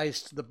adding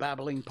ice to the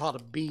babbling pot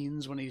of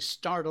beans when he was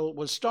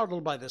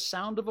startled by the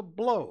sound of a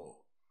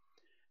blow,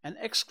 an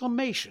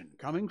exclamation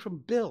coming from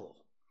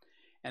Bill,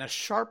 and a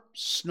sharp,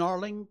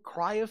 snarling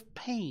cry of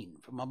pain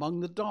from among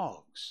the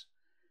dogs.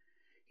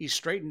 He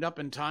straightened up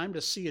in time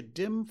to see a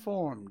dim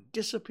form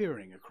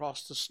disappearing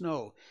across the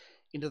snow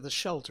into the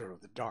shelter of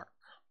the dark.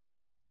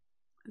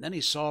 And then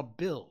he saw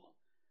Bill,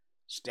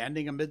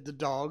 standing amid the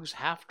dogs,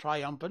 half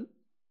triumphant,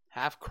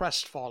 half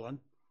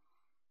crestfallen,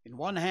 in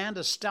one hand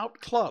a stout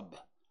club,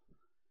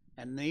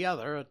 and in the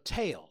other a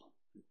tail,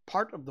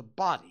 part of the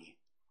body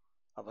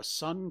of a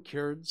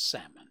sun-cured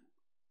salmon.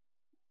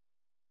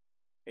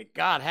 "It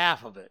got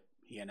half of it,"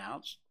 he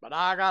announced, "but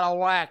I got a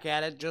whack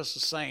at it just the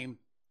same.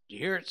 Did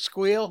you hear it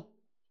squeal?"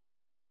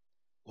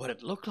 "What'd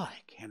it look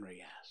like?"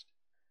 Henry asked.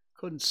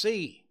 "Couldn't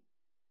see,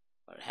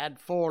 but it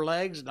had 4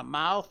 legs and a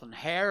mouth and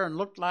hair and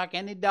looked like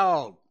any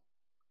dog."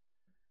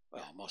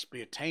 "Well, it must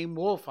be a tame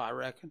wolf, I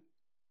reckon."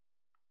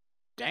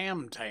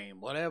 "Damn tame,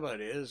 whatever it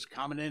is,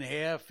 coming in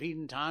here,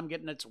 feeding time,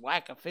 getting its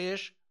whack of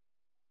fish."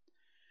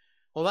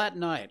 Well, that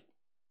night,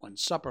 when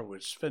supper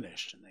was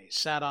finished and they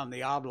sat on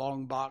the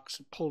oblong box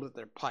and pulled at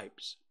their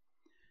pipes,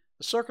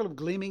 the circle of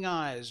gleaming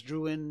eyes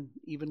drew in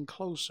even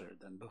closer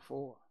than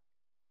before.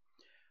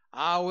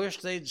 "I wish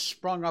they'd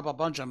sprung up a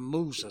bunch of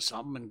moose or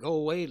something and go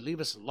away and leave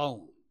us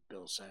alone,"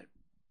 Bill said.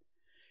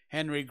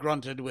 Henry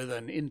grunted with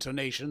an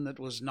intonation that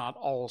was not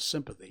all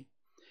sympathy,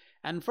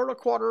 and for a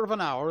quarter of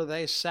an hour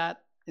they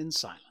sat in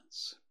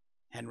silence.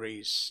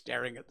 Henry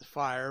staring at the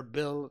fire,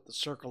 Bill at the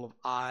circle of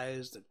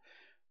eyes that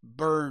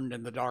burned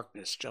in the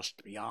darkness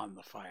just beyond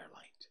the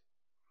firelight.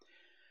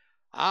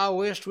 "I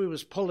wished we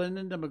was pulling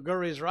into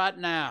McGurry's right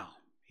now,"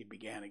 he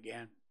began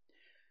again.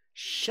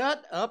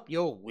 "Shut up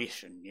your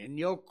wishing and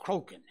your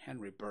croaking,"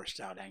 Henry burst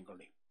out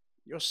angrily.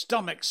 "Your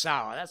stomach's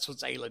sour, that's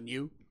what's ailing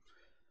you.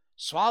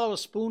 Swallow a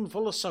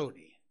spoonful of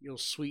sody. You'll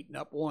sweeten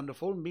up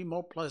wonderful and be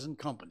more pleasant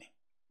company."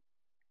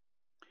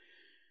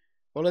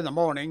 Well, in the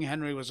morning,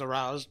 Henry was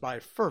aroused by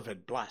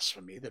fervid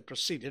blasphemy that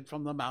proceeded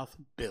from the mouth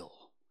of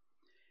Bill.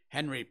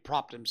 Henry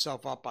propped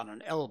himself up on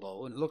an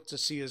elbow and looked to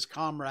see his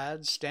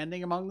comrade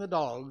standing among the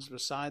dogs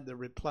beside the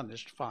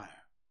replenished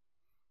fire,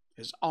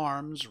 his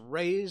arms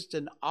raised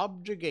in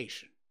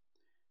objurgation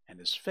and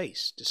his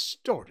face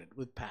distorted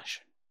with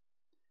passion.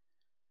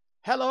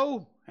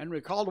 "Hello,"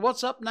 Henry called.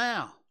 "What's up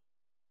now?"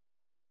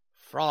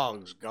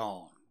 "Frog's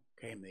gone,"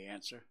 came the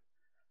answer.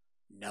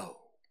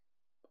 "No."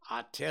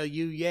 "I tell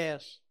you,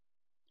 yes."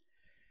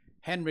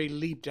 Henry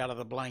leaped out of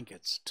the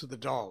blankets to the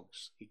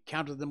dogs. He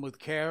counted them with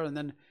care and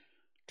then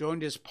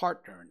joined his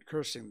partner in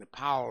cursing the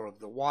power of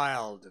the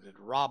wild that had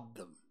robbed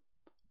them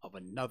of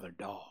another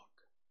dog.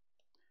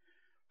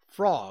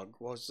 Frog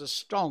was the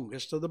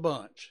strongest of the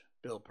bunch,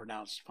 Bill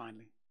pronounced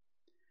finally.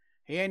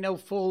 He ain't no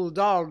fool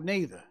dog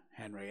neither,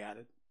 Henry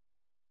added.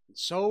 And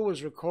so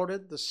was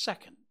recorded the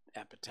second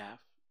epitaph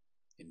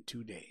in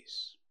 2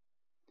 days.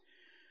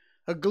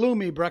 A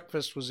gloomy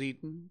breakfast was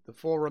eaten. The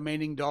 4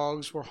 remaining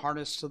dogs were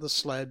harnessed to the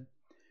sled.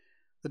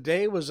 The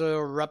day was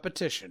a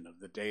repetition of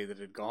the day that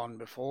had gone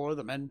before.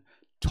 The men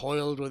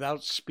toiled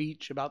without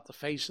speech about the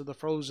face of the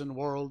frozen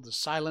world, the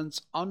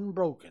silence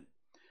unbroken,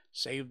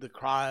 save the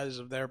cries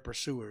of their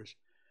pursuers,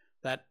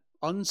 that,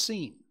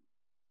 unseen,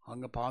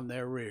 hung upon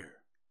their rear.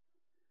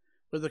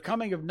 With the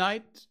coming of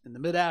night, in the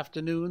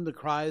mid-afternoon, the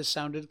cries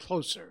sounded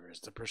closer as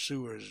the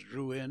pursuers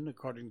drew in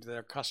according to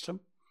their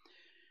custom,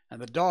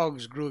 and the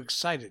dogs grew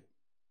excited,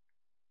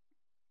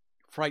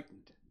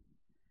 frightened,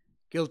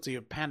 guilty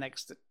of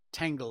panics that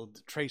tangled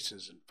the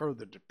traces and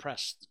further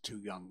depressed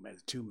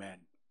the 2 men.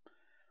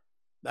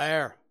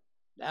 There,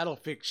 that'll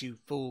fix you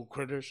fool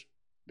critters,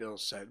 Bill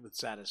said with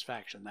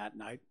satisfaction that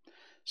night,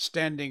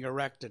 standing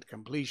erect at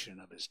completion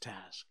of his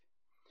task.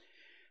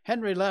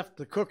 Henry left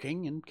the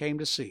cooking and came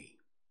to see.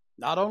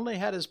 Not only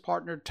had his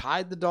partner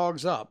tied the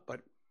dogs up,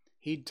 but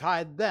he'd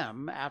tied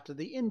them after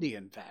the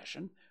Indian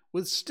fashion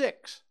with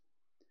sticks.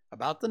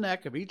 About the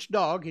neck of each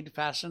dog he'd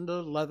fastened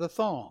a leather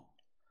thong.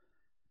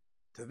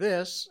 To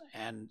this,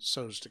 and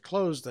so's to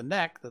close the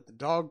neck that the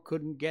dog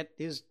couldn't get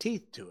his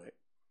teeth to it,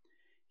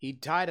 he'd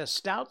tied a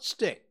stout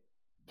stick,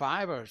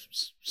 5 or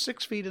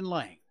 6 feet in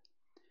length.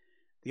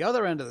 The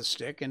other end of the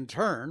stick, in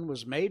turn,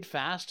 was made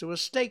fast to a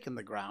stake in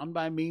the ground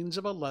by means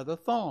of a leather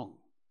thong.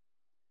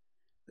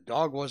 The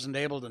dog wasn't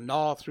able to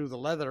gnaw through the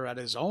leather at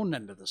his own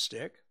end of the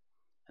stick,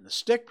 and the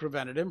stick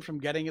prevented him from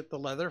getting at the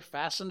leather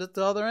fastened at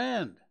the other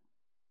end.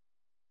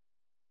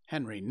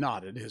 Henry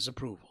nodded his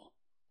approval.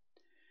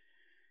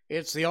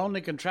 It's the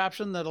only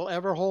contraption that'll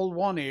ever hold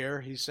one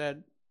ear, he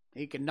said.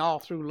 He can gnaw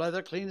through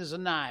leather clean as a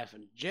knife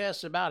and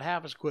just about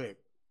half as quick.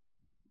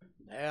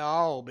 They'll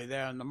all be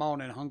there in the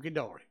morning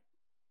hunky-dory.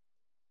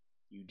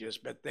 You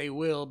just bet they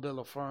will, Bill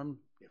affirmed.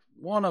 If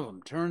one of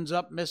 'em turns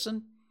up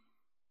missing,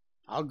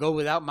 I'll go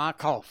without my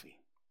coffee.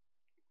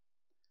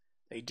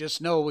 They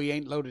just know we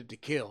ain't loaded to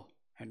kill,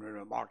 Henry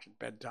remarked at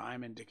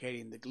bedtime,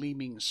 indicating the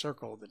gleaming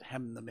circle that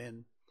hemmed them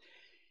in.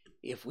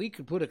 If we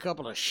could put a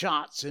couple of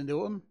shots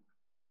into 'em,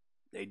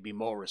 they'd be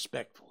more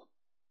respectful.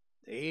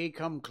 They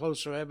come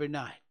closer every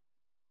night.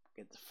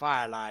 Get the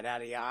firelight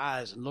out of your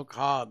eyes and look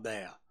hard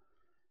there.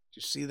 Did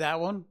you see that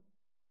one?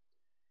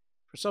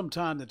 For some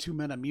time the 2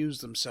 men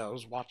amused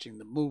themselves watching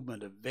the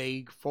movement of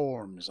vague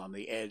forms on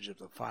the edge of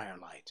the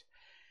firelight.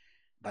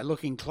 By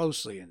looking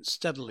closely and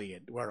steadily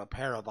at where a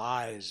pair of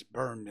eyes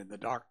burned in the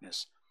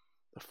darkness,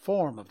 the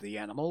form of the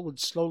animal would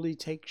slowly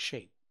take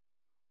shape.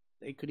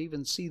 They could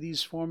even see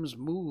these forms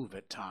move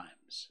at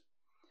times.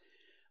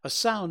 A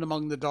sound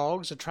among the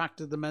dogs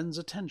attracted the men's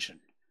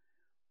attention.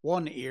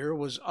 One ear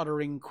was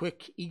uttering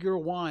quick, eager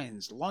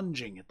whines,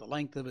 lunging at the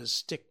length of his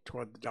stick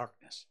toward the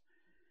darkness,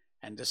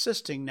 and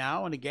desisting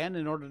now and again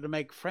in order to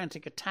make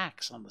frantic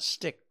attacks on the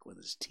stick with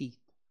his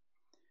teeth.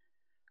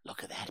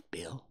 "Look at that,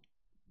 Bill,"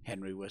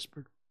 Henry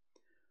whispered.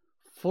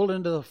 Full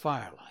into the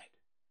firelight,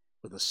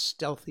 with a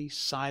stealthy,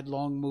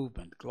 sidelong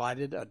movement,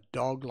 glided a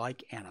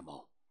dog-like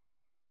animal.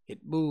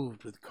 It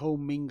moved with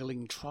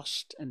commingling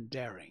trust and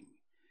daring,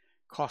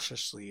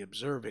 cautiously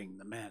observing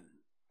the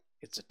men,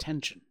 its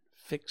attention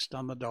fixed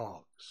on the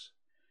dogs.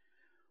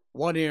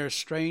 One ear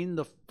strained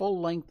the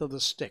full length of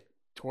the stick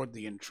toward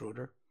the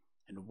intruder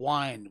and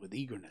whined with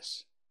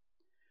eagerness.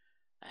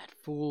 "That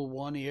fool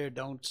one ear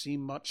don't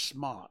seem much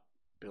smart,"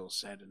 Bill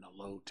said in a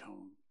low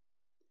tone.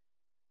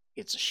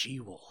 "It's a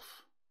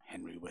she-wolf,"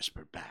 Henry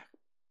whispered back,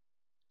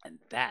 "and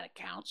that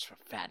accounts for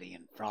Fatty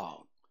and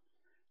Frog.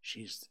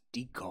 She's the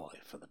decoy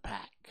for the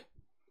pack.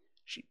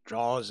 She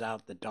draws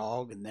out the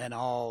dog, and then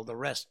all the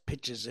rest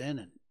pitches in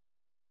and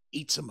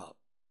eats 'em up."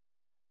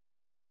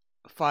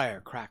 A fire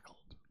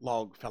crackled.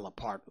 Log fell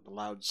apart with a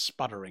loud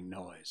sputtering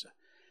noise. A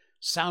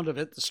sound of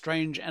it, the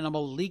strange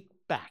animal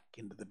leaped back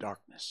into the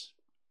darkness.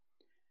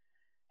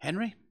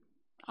 "Henry,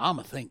 I'm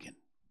a-thinking,"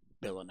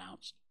 Bill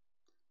announced.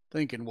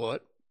 "Thinking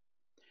what?"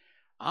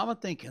 "I'm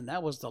a-thinking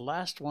that was the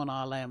last one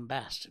I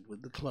lambasted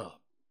with the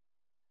club."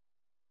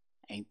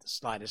 "Ain't the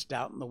slightest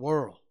doubt in the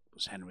world,"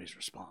 was Henry's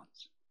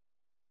response.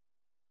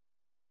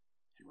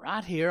 "And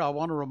right here I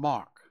want to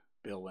remark,"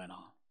 Bill went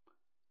on,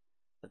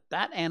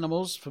 that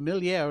animal's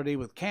familiarity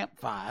with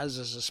campfires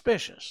is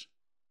suspicious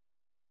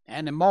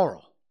and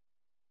immoral."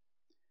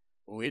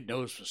 "Oh, it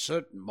knows for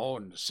certain more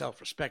than a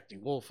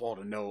self-respecting wolf ought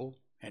to know,"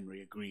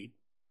 Henry agreed.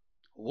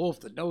 "A wolf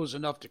that knows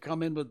enough to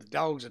come in with the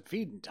dogs at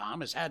feeding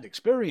time has had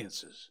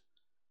experiences.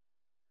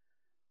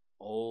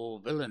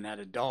 Old Villain had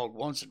a dog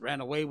once that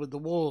ran away with the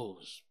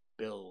wolves,"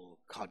 Bill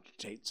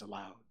cogitates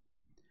aloud.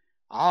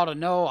 "I ought to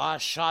know. I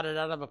shot it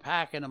out of a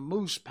pack in a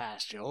moose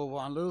pasture over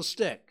on Little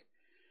Stick,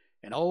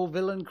 and old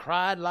Villain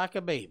cried like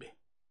a baby.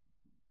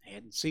 He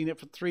hadn't seen it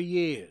for 3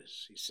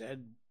 years, he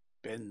said.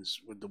 Been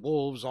with the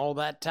wolves all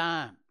that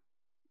time."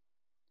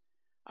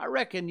 I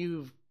reckon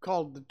you've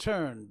called the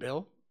turn,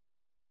 Bill.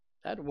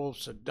 That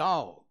wolf's a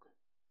dog,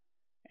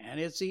 and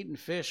it's eaten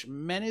fish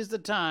many's the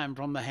time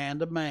from the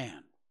hand of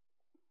man.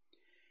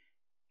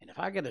 And if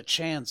I get a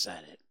chance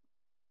at it,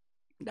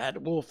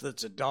 that wolf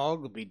that's a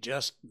dog will be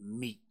just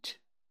meat,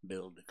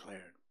 Bill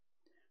declared.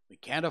 We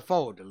can't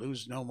afford to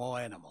lose no more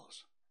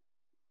animals.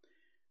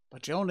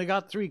 But you only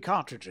got 3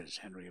 cartridges,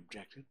 Henry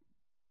objected.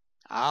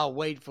 I'll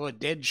wait for a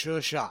dead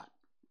sure shot,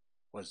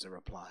 was the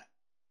reply.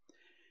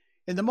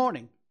 In the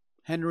morning,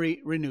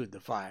 Henry renewed the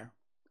fire,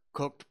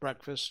 cooked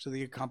breakfast to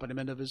the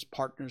accompaniment of his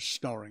partner's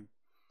snoring.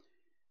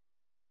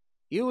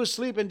 You was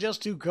sleeping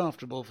just too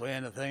comfortable for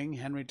anything,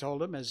 Henry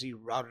told him as he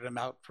routed him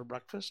out for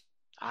breakfast.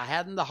 I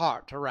hadn't the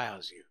heart to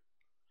rouse you.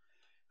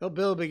 Though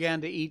Bill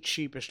began to eat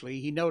sheepishly,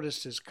 he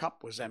noticed his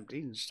cup was empty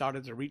and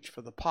started to reach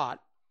for the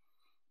pot,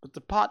 but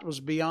the pot was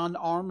beyond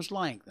arm's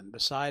length and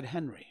beside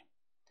Henry.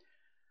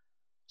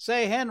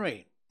 Say,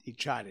 Henry, he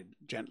chided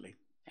gently,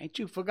 ain't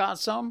you forgot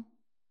some?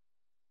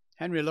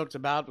 Henry looked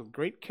about with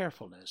great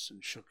carefulness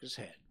and shook his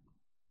head.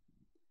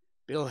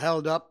 Bill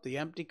held up the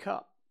empty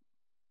cup.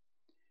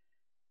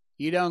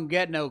 You don't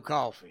get no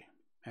coffee,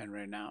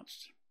 Henry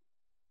announced.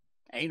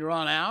 Ain't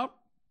run out?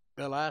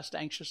 Bill asked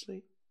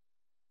anxiously.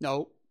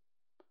 No.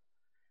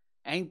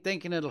 Ain't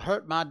thinking it'll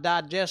hurt my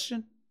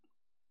digestion?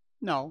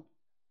 No.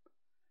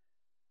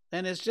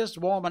 Then it's just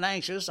warm and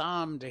anxious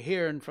I'm to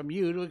hearing from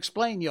you to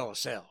explain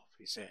yourself,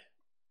 he said.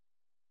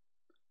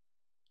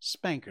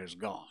 Spanker's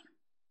gone,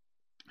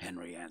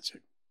 Henry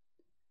answered.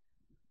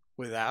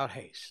 Without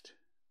haste,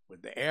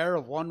 with the air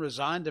of one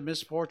resigned to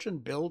misfortune,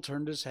 Bill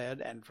turned his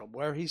head and from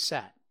where he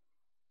sat,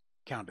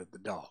 counted the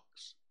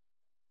dogs.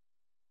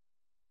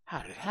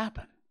 How did it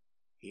happen?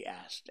 He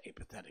asked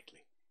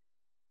apathetically.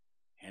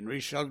 Henry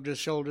shrugged his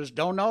shoulders.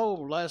 Don't know,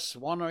 unless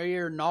one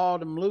ear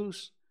gnawed him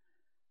loose.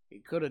 He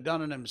could have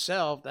done it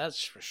himself,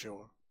 that's for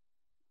sure.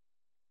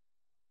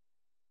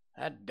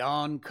 That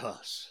darn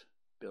cuss,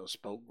 Bill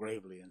spoke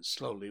gravely and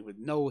slowly, with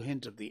no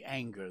hint of the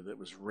anger that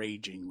was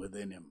raging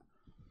within him.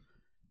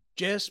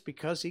 Just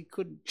because he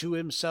couldn't chew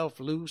himself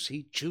loose,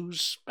 he'd chew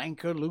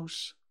Spanker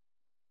loose.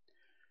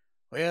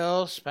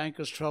 Well,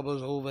 Spanker's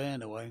trouble's over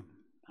anyway.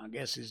 I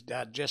guess he's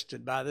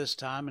digested by this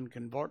time and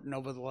convorting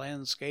over the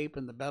landscape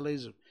in the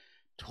bellies of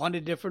 20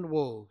 different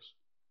wolves,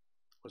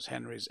 was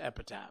Henry's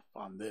epitaph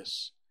on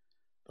this,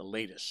 the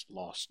latest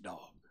lost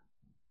dog.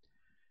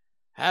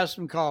 Have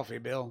some coffee,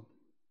 Bill.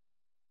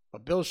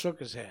 But Bill shook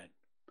his head.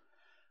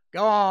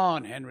 Go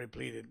on, Henry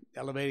pleaded,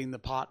 elevating the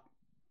pot.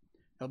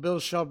 Now Bill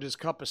shoved his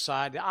cup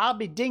aside. I'll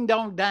be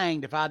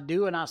ding-dong-danged if I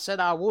do, and I said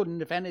I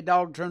wouldn't if any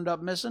dog turned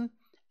up missing,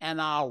 and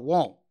I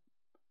won't.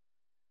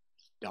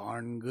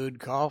 Darn good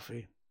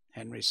coffee,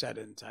 Henry said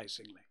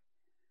enticingly.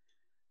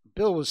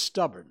 Bill was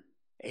stubborn,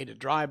 ate a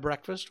dry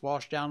breakfast,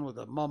 washed down with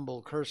a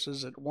mumble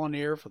curses at one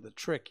ear for the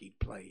trick he'd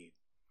played.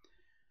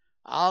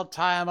 I'll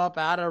tie 'em up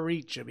out of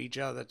reach of each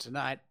other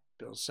tonight,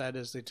 Bill said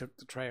as they took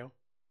the trail.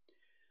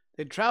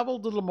 They'd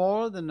traveled little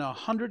more than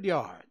 100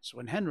 yards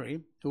when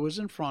Henry, who was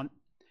in front,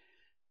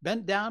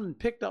 bent down and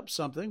picked up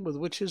something with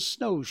which his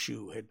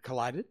snowshoe had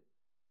collided.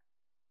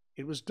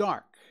 It was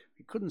dark.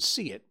 He couldn't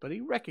see it, but he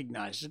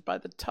recognized it by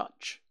the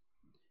touch.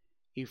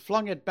 He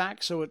flung it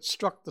back so it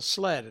struck the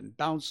sled and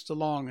bounced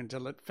along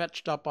until it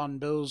fetched up on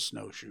Bill's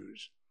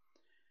snowshoes.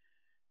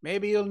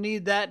 Maybe you'll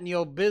need that in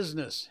your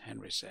business,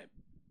 Henry said.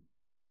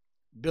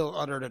 Bill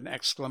uttered an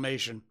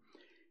exclamation.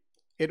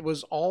 It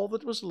was all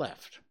that was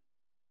left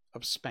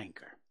of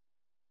Spanker,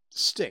 the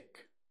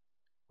stick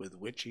with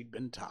which he'd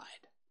been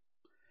tied.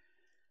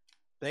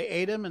 They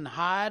ate him in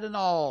hide and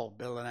all,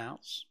 Bill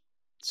announced.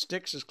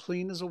 Stick's as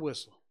clean as a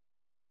whistle.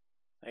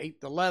 They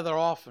ate the leather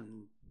off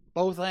in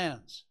both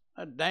hands.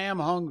 They're damn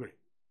hungry.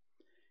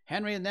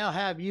 Henry, and they'll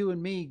have you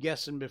and me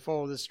guessing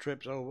before this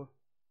trip's over.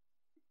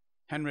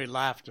 Henry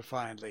laughed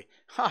defiantly.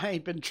 I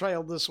ain't been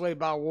trailed this way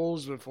by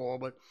wolves before,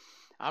 but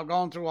I've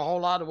gone through a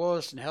whole lot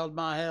worse and held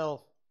my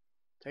health.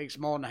 Takes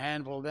more than a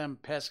handful of them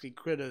pesky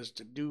critters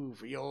to do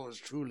for yours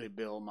truly,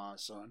 Bill, my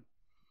son.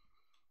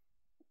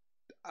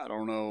 I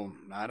don't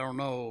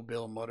know,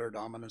 Bill muttered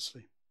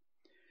ominously.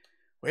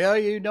 Well,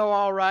 you know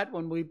all right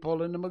when we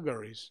pull into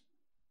McGurry's.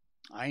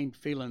 I ain't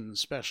feeling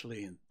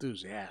especially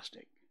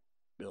enthusiastic,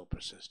 Bill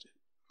persisted.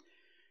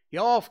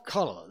 You're off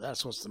color,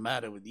 that's what's the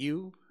matter with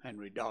you,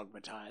 Henry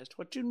dogmatized.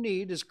 What you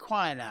need is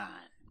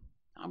quinine.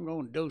 I'm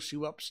going to dose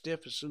you up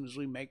stiff as soon as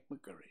we make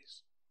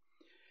McGurry's.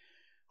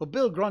 Well,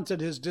 Bill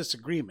grunted his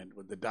disagreement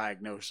with the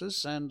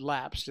diagnosis and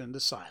lapsed into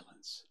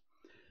silence.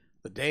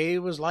 The day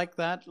was like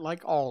that,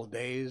 like all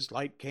days.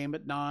 Light came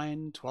at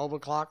 9, 12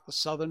 o'clock, the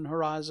southern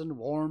horizon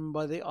warmed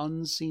by the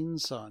unseen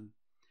sun.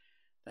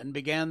 Then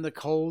began the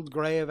cold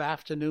gray of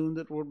afternoon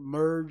that would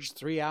merge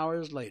 3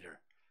 hours later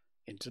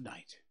into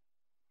night.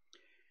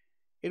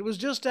 It was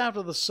just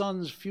after the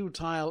sun's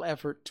futile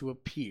effort to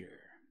appear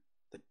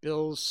that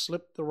Bill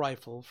slipped the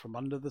rifle from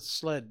under the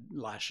sled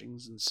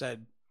lashings and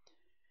said,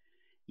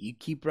 You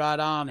keep right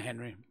on,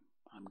 Henry.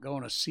 I'm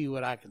going to see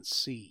what I can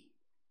see.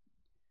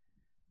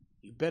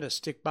 You better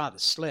stick by the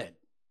sled,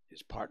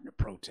 his partner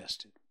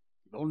protested.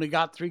 We've only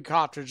got 3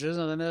 cartridges,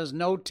 and there's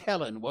no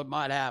telling what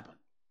might happen."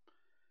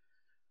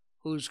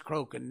 "Who's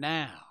croaking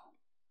now?"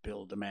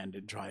 Bill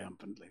demanded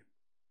triumphantly.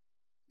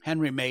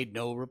 Henry made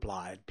no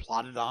reply,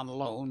 plodded on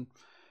alone,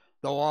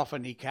 though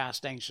often he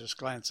cast anxious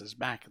glances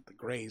back at the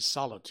gray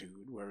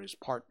solitude where his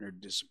partner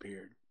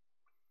disappeared.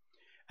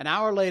 An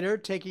hour later,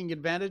 taking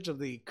advantage of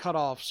the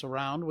cut-offs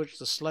around which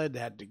the sled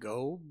had to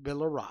go,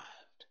 Bill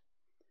arrived.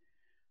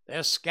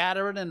 "They're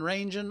scattering and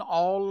ranging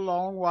all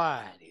along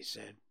wide," he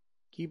said,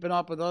 "keeping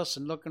up with us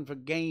and looking for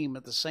game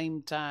at the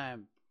same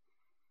time.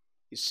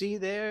 You see,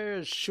 they're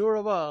as sure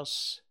of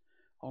us,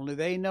 only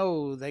they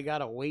know they got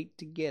to wait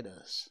to get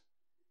us.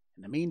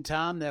 In the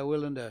meantime, they're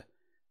willing to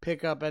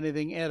pick up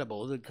anything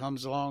edible that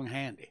comes along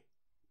handy."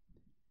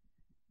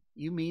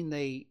 "You mean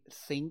they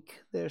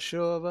think they're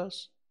sure of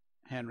us?"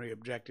 Henry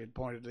objected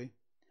pointedly.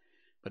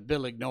 But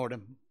Bill ignored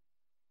him.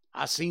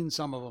 "I seen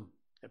some of 'em.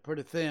 They're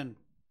pretty thin.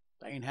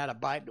 They ain't had a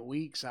bite in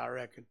weeks, I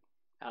reckon.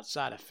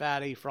 Outside of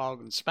Fatty,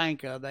 Frog, and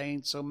Spanker, there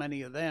ain't so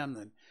many of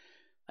them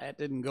that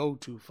didn't go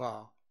too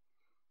far.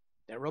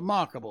 They're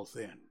remarkable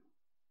thin.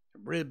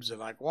 Their ribs are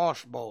like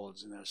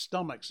washboards, and their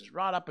stomachs is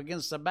right up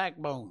against their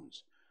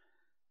backbones.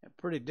 They're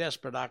pretty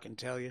desperate, I can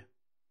tell you.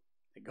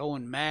 They're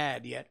going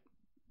mad yet.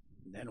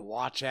 And then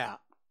watch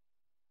out."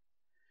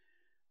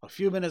 A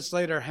few minutes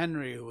later,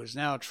 Henry, who was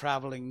now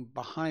traveling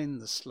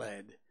behind the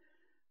sled,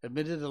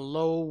 emitted a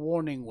low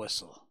warning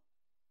whistle.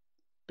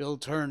 Bill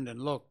turned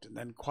and looked, and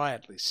then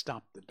quietly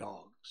stopped the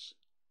dogs.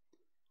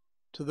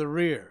 To the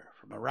rear,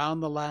 from around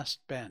the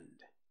last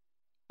bend,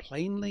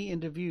 plainly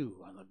into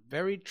view on the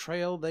very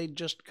trail they'd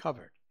just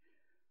covered,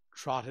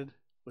 trotted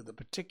with a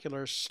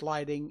particular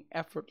sliding,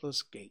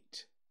 effortless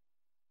gait.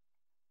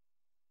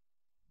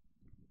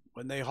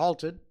 When they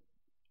halted,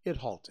 it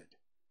halted,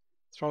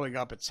 throwing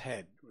up its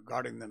head,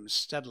 regarding them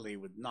steadily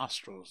with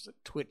nostrils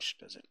that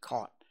twitched as it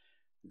caught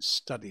and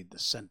studied the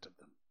scent of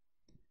them.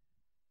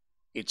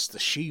 "It's the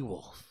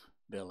she-wolf,"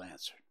 Bill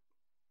answered.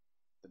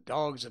 The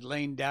dogs had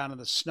lain down in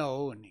the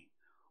snow, and he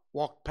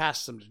walked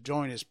past them to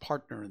join his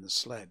partner in the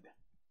sled.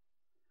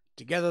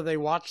 Together they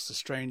watched the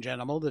strange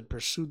animal that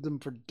pursued them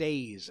for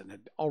days and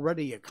had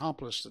already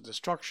accomplished the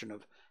destruction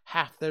of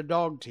half their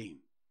dog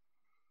team.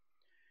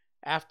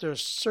 After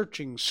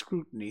searching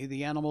scrutiny,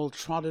 the animal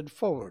trotted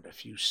forward a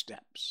few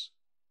steps.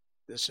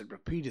 This it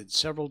repeated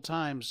several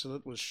times till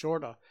it was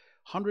short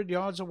 100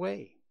 yards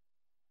away.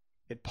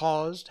 It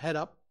paused, head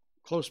up,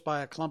 close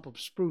by a clump of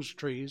spruce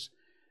trees,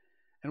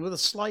 and with a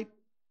slight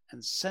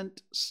and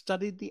scent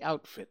studied the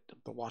outfit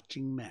of the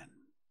watching men.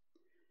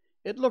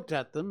 It looked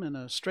at them in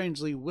a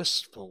strangely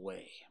wistful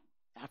way,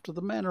 after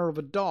the manner of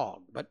a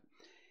dog, but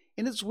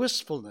in its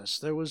wistfulness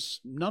there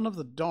was none of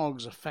the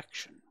dog's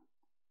affection.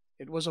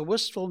 It was a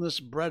wistfulness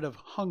bred of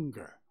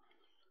hunger,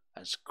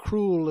 as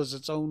cruel as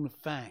its own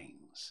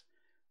fangs,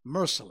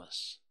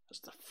 merciless as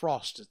the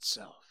frost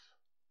itself.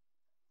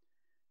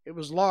 It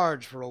was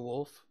large for a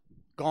wolf,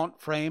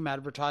 gaunt frame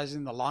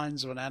advertising the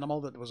lines of an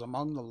animal that was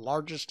among the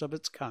largest of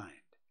its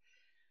kind.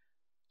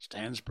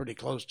 "Stands pretty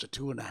close to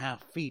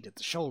 2.5 feet at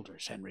the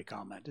shoulders," Henry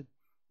commented.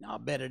 "Now I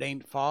bet it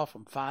ain't far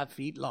from 5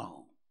 feet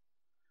long."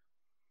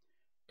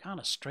 "Kind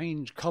of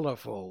strange color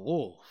for a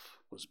wolf,"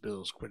 was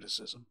Bill's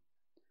criticism.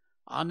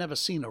 "I never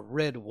seen a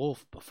red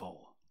wolf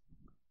before.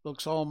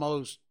 Looks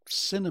almost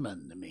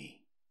cinnamon to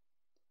me."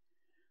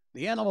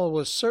 The animal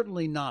was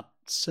certainly not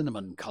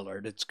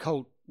cinnamon-colored. Its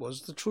coat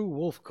was the true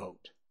wolf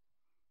coat.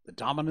 The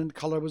dominant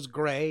color was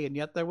gray, and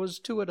yet there was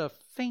to it a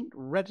faint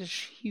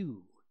reddish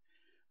hue,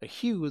 a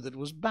hue that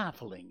was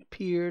baffling,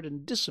 appeared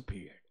and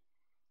disappeared.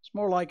 It's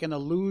more like an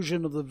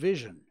illusion of the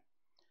vision,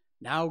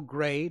 now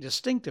gray,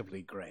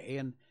 distinctively gray,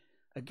 and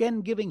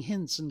again giving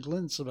hints and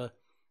glints of a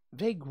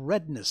vague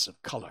redness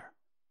of color,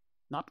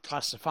 not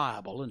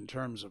classifiable in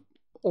terms of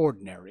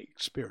ordinary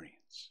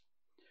experience.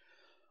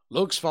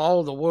 "Looks for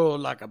all the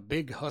world like a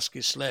big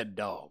husky sled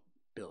dog,"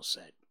 Bill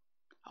said.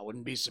 "I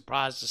wouldn't be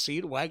surprised to see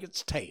it wag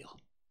its tail."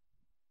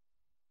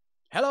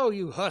 "Hello,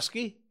 you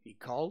husky," he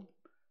called.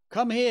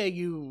 "Come here,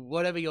 you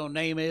whatever your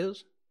name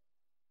is."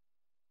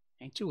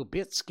 "Ain't you a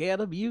bit scared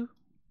of you?"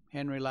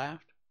 Henry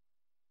laughed.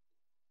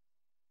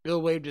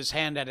 Bill waved his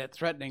hand at it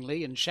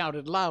threateningly and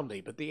shouted loudly,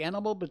 but the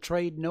animal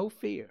betrayed no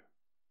fear.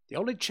 The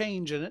only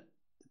change in it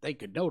that they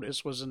could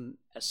notice was an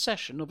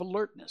accession of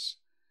alertness.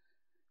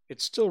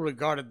 It still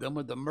regarded them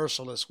with the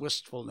merciless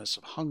wistfulness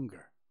of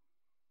hunger.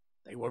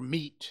 They were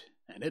meat,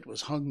 and it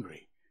was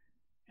hungry,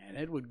 and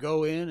it would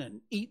go in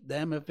and eat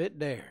them if it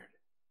dared.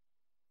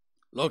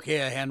 "Look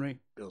here, Henry,"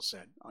 Bill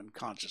said,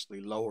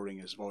 unconsciously lowering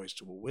his voice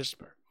to a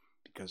whisper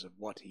because of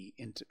what he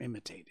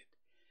imitated.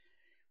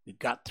 "We've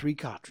got 3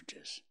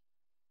 cartridges,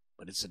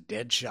 but it's a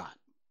dead shot.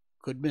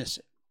 Could miss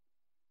it.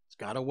 It's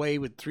got away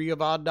with 3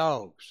 of our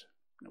dogs,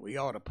 and we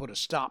ought to put a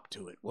stop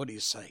to it. What do you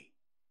say?"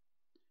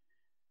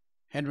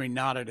 Henry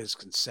nodded his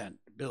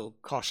consent. Bill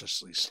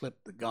cautiously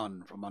slipped the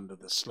gun from under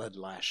the sled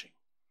lashing.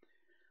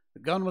 The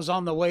gun was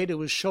on the way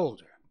to his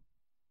shoulder,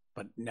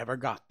 but never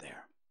got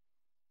there.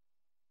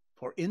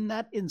 For in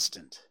that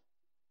instant,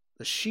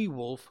 the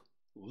she-wolf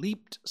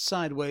leaped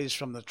sideways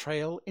from the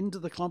trail into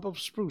the clump of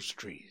spruce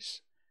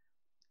trees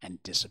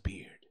and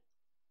disappeared.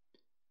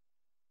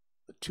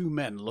 The two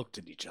men looked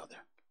at each other.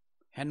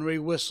 Henry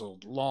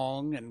whistled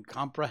long and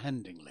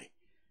comprehendingly.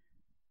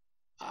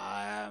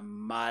 "I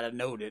might have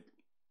knowed it,"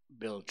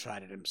 Bill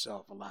chided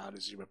himself aloud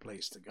as he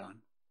replaced the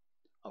gun.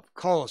 "Of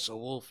course a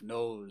wolf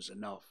knows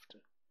enough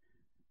to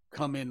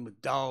come in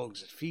with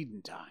dogs at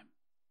feeding time.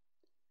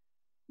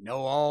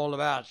 Know all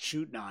about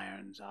shooting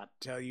irons. I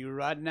tell you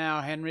right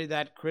now, Henry,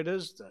 that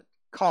critter's the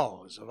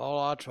cause of all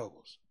our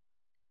troubles.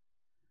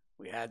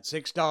 We had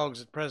 6 dogs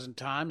at present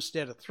time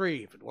instead of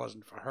 3 if it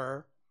wasn't for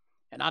her.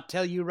 And I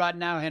tell you right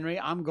now, Henry,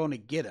 I'm going to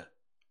get her.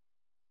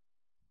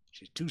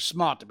 She's too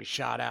smart to be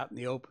shot out in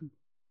the open.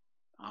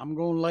 I'm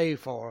going to lay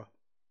for her,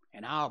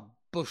 and I'll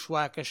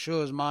bushwhack her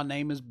sure as my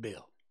name is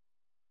Bill."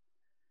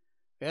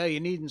 "Well,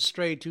 you needn't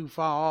stray too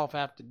far off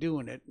after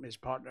doing it," his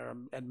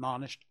partner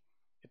admonished.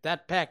 "If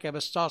that pack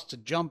ever starts to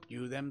jump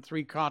you, them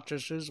 3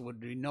 cartridges would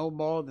be no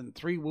more than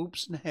 3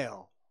 whoops in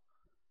hell.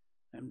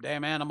 Them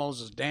damn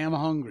animals is damn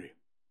hungry.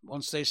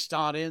 Once they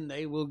start in,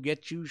 they will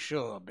get you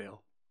sure,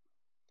 Bill."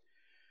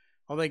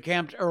 Well, they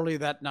camped early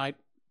that night.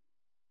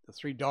 The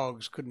 3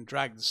 dogs couldn't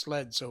drag the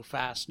sled so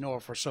fast nor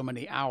for so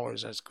many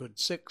hours as could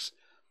 6,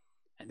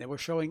 and they were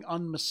showing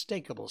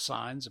unmistakable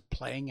signs of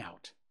playing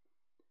out.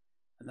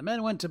 And the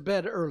men went to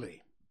bed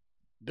early,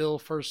 Bill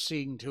first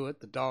seeing to it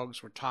the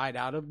dogs were tied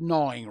out of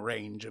gnawing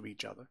range of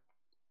each other.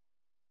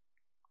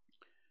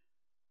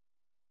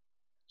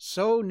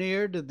 So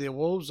near did the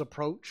wolves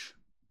approach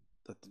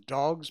that the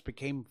dogs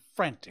became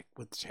frantic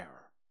with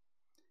terror,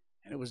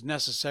 and it was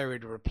necessary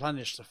to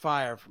replenish the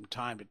fire from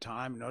time to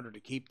time in order to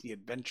keep the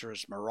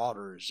adventurous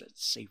marauders at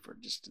safer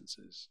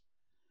distances.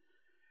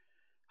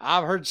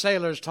 "I've heard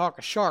sailors talk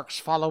of sharks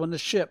following the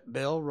ship,"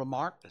 Bill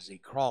remarked as he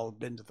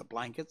crawled into the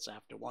blankets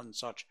after one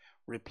such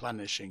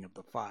replenishing of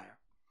the fire.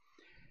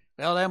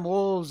 "Well, them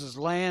wolves is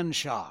land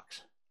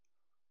sharks.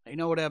 They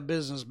know their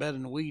business better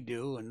than we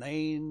do, and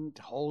they ain't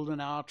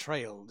holding our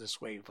trail this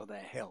way for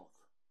their health.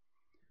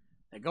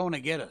 They're going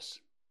to get us.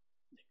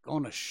 They're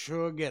going to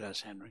sure get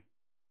us, Henry."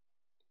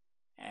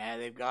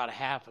 "And they've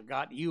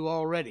got you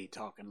already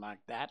talking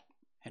like that,"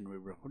 Henry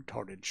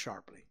retorted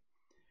sharply.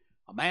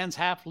 "A man's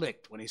half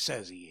licked when he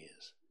says he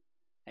is,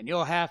 and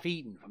you're half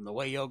eaten from the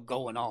way you're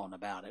going on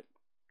about it."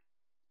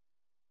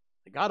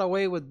 "They got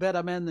away with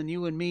better men than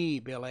you and me,"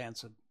 Bill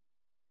answered.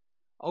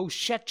 "Oh,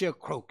 shut your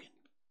croaking.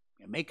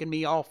 You're making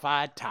me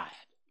all-fired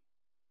tired."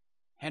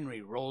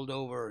 Henry rolled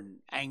over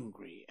in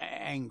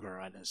anger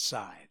at his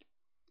side.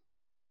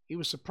 He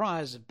was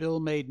surprised that Bill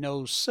made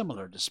no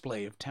similar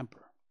display of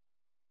temper.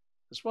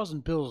 This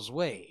wasn't Bill's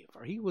way,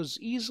 for he was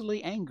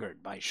easily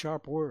angered by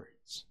sharp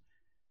words.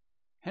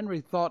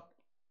 Henry thought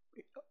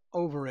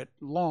over it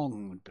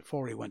long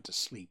before he went to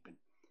sleep, and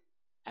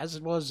as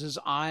it was his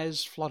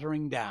eyes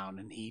fluttering down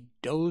and he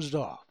dozed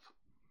off,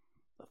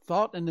 the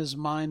thought in his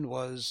mind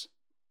was,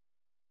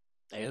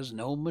 "There's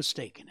no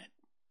mistaking it.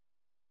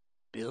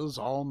 Bill's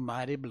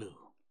almighty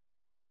blue.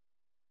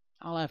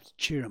 I'll have to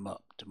cheer him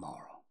up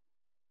tomorrow."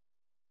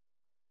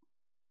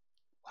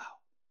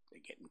 Wow,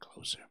 they're getting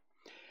closer.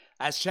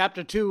 That's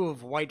chapter 2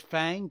 of White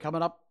Fang.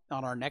 Coming up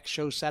on our next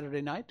show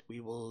Saturday night, we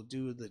will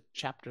do the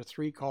chapter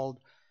 3 called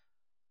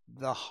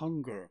The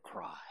Hunger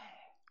Cry.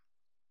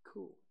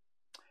 Cool.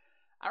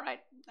 All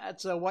right,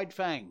 that's White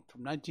Fang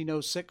from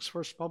 1906,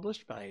 first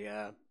published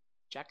by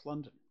Jack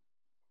London.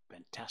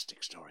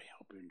 Fantastic story. I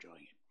hope you're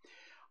enjoying it.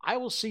 I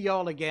will see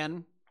y'all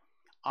again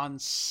on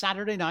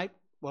Saturday night.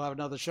 We'll have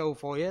another show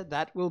for you.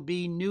 That will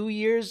be New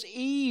Year's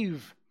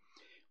Eve.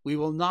 We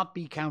will not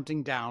be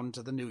counting down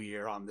to the new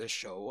year on this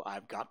show.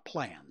 I've got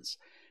plans.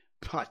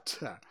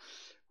 But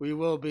we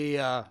will be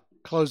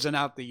closing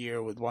out the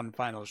year with one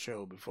final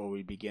show before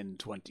we begin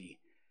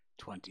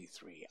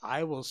 2023.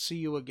 I will see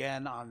you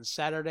again on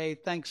Saturday.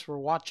 Thanks for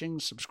watching,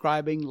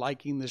 subscribing,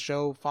 liking the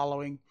show,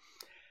 following.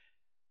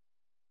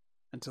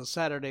 Until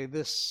Saturday,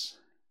 this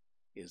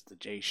is the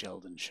Jay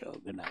Sheldon Show.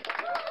 Good night.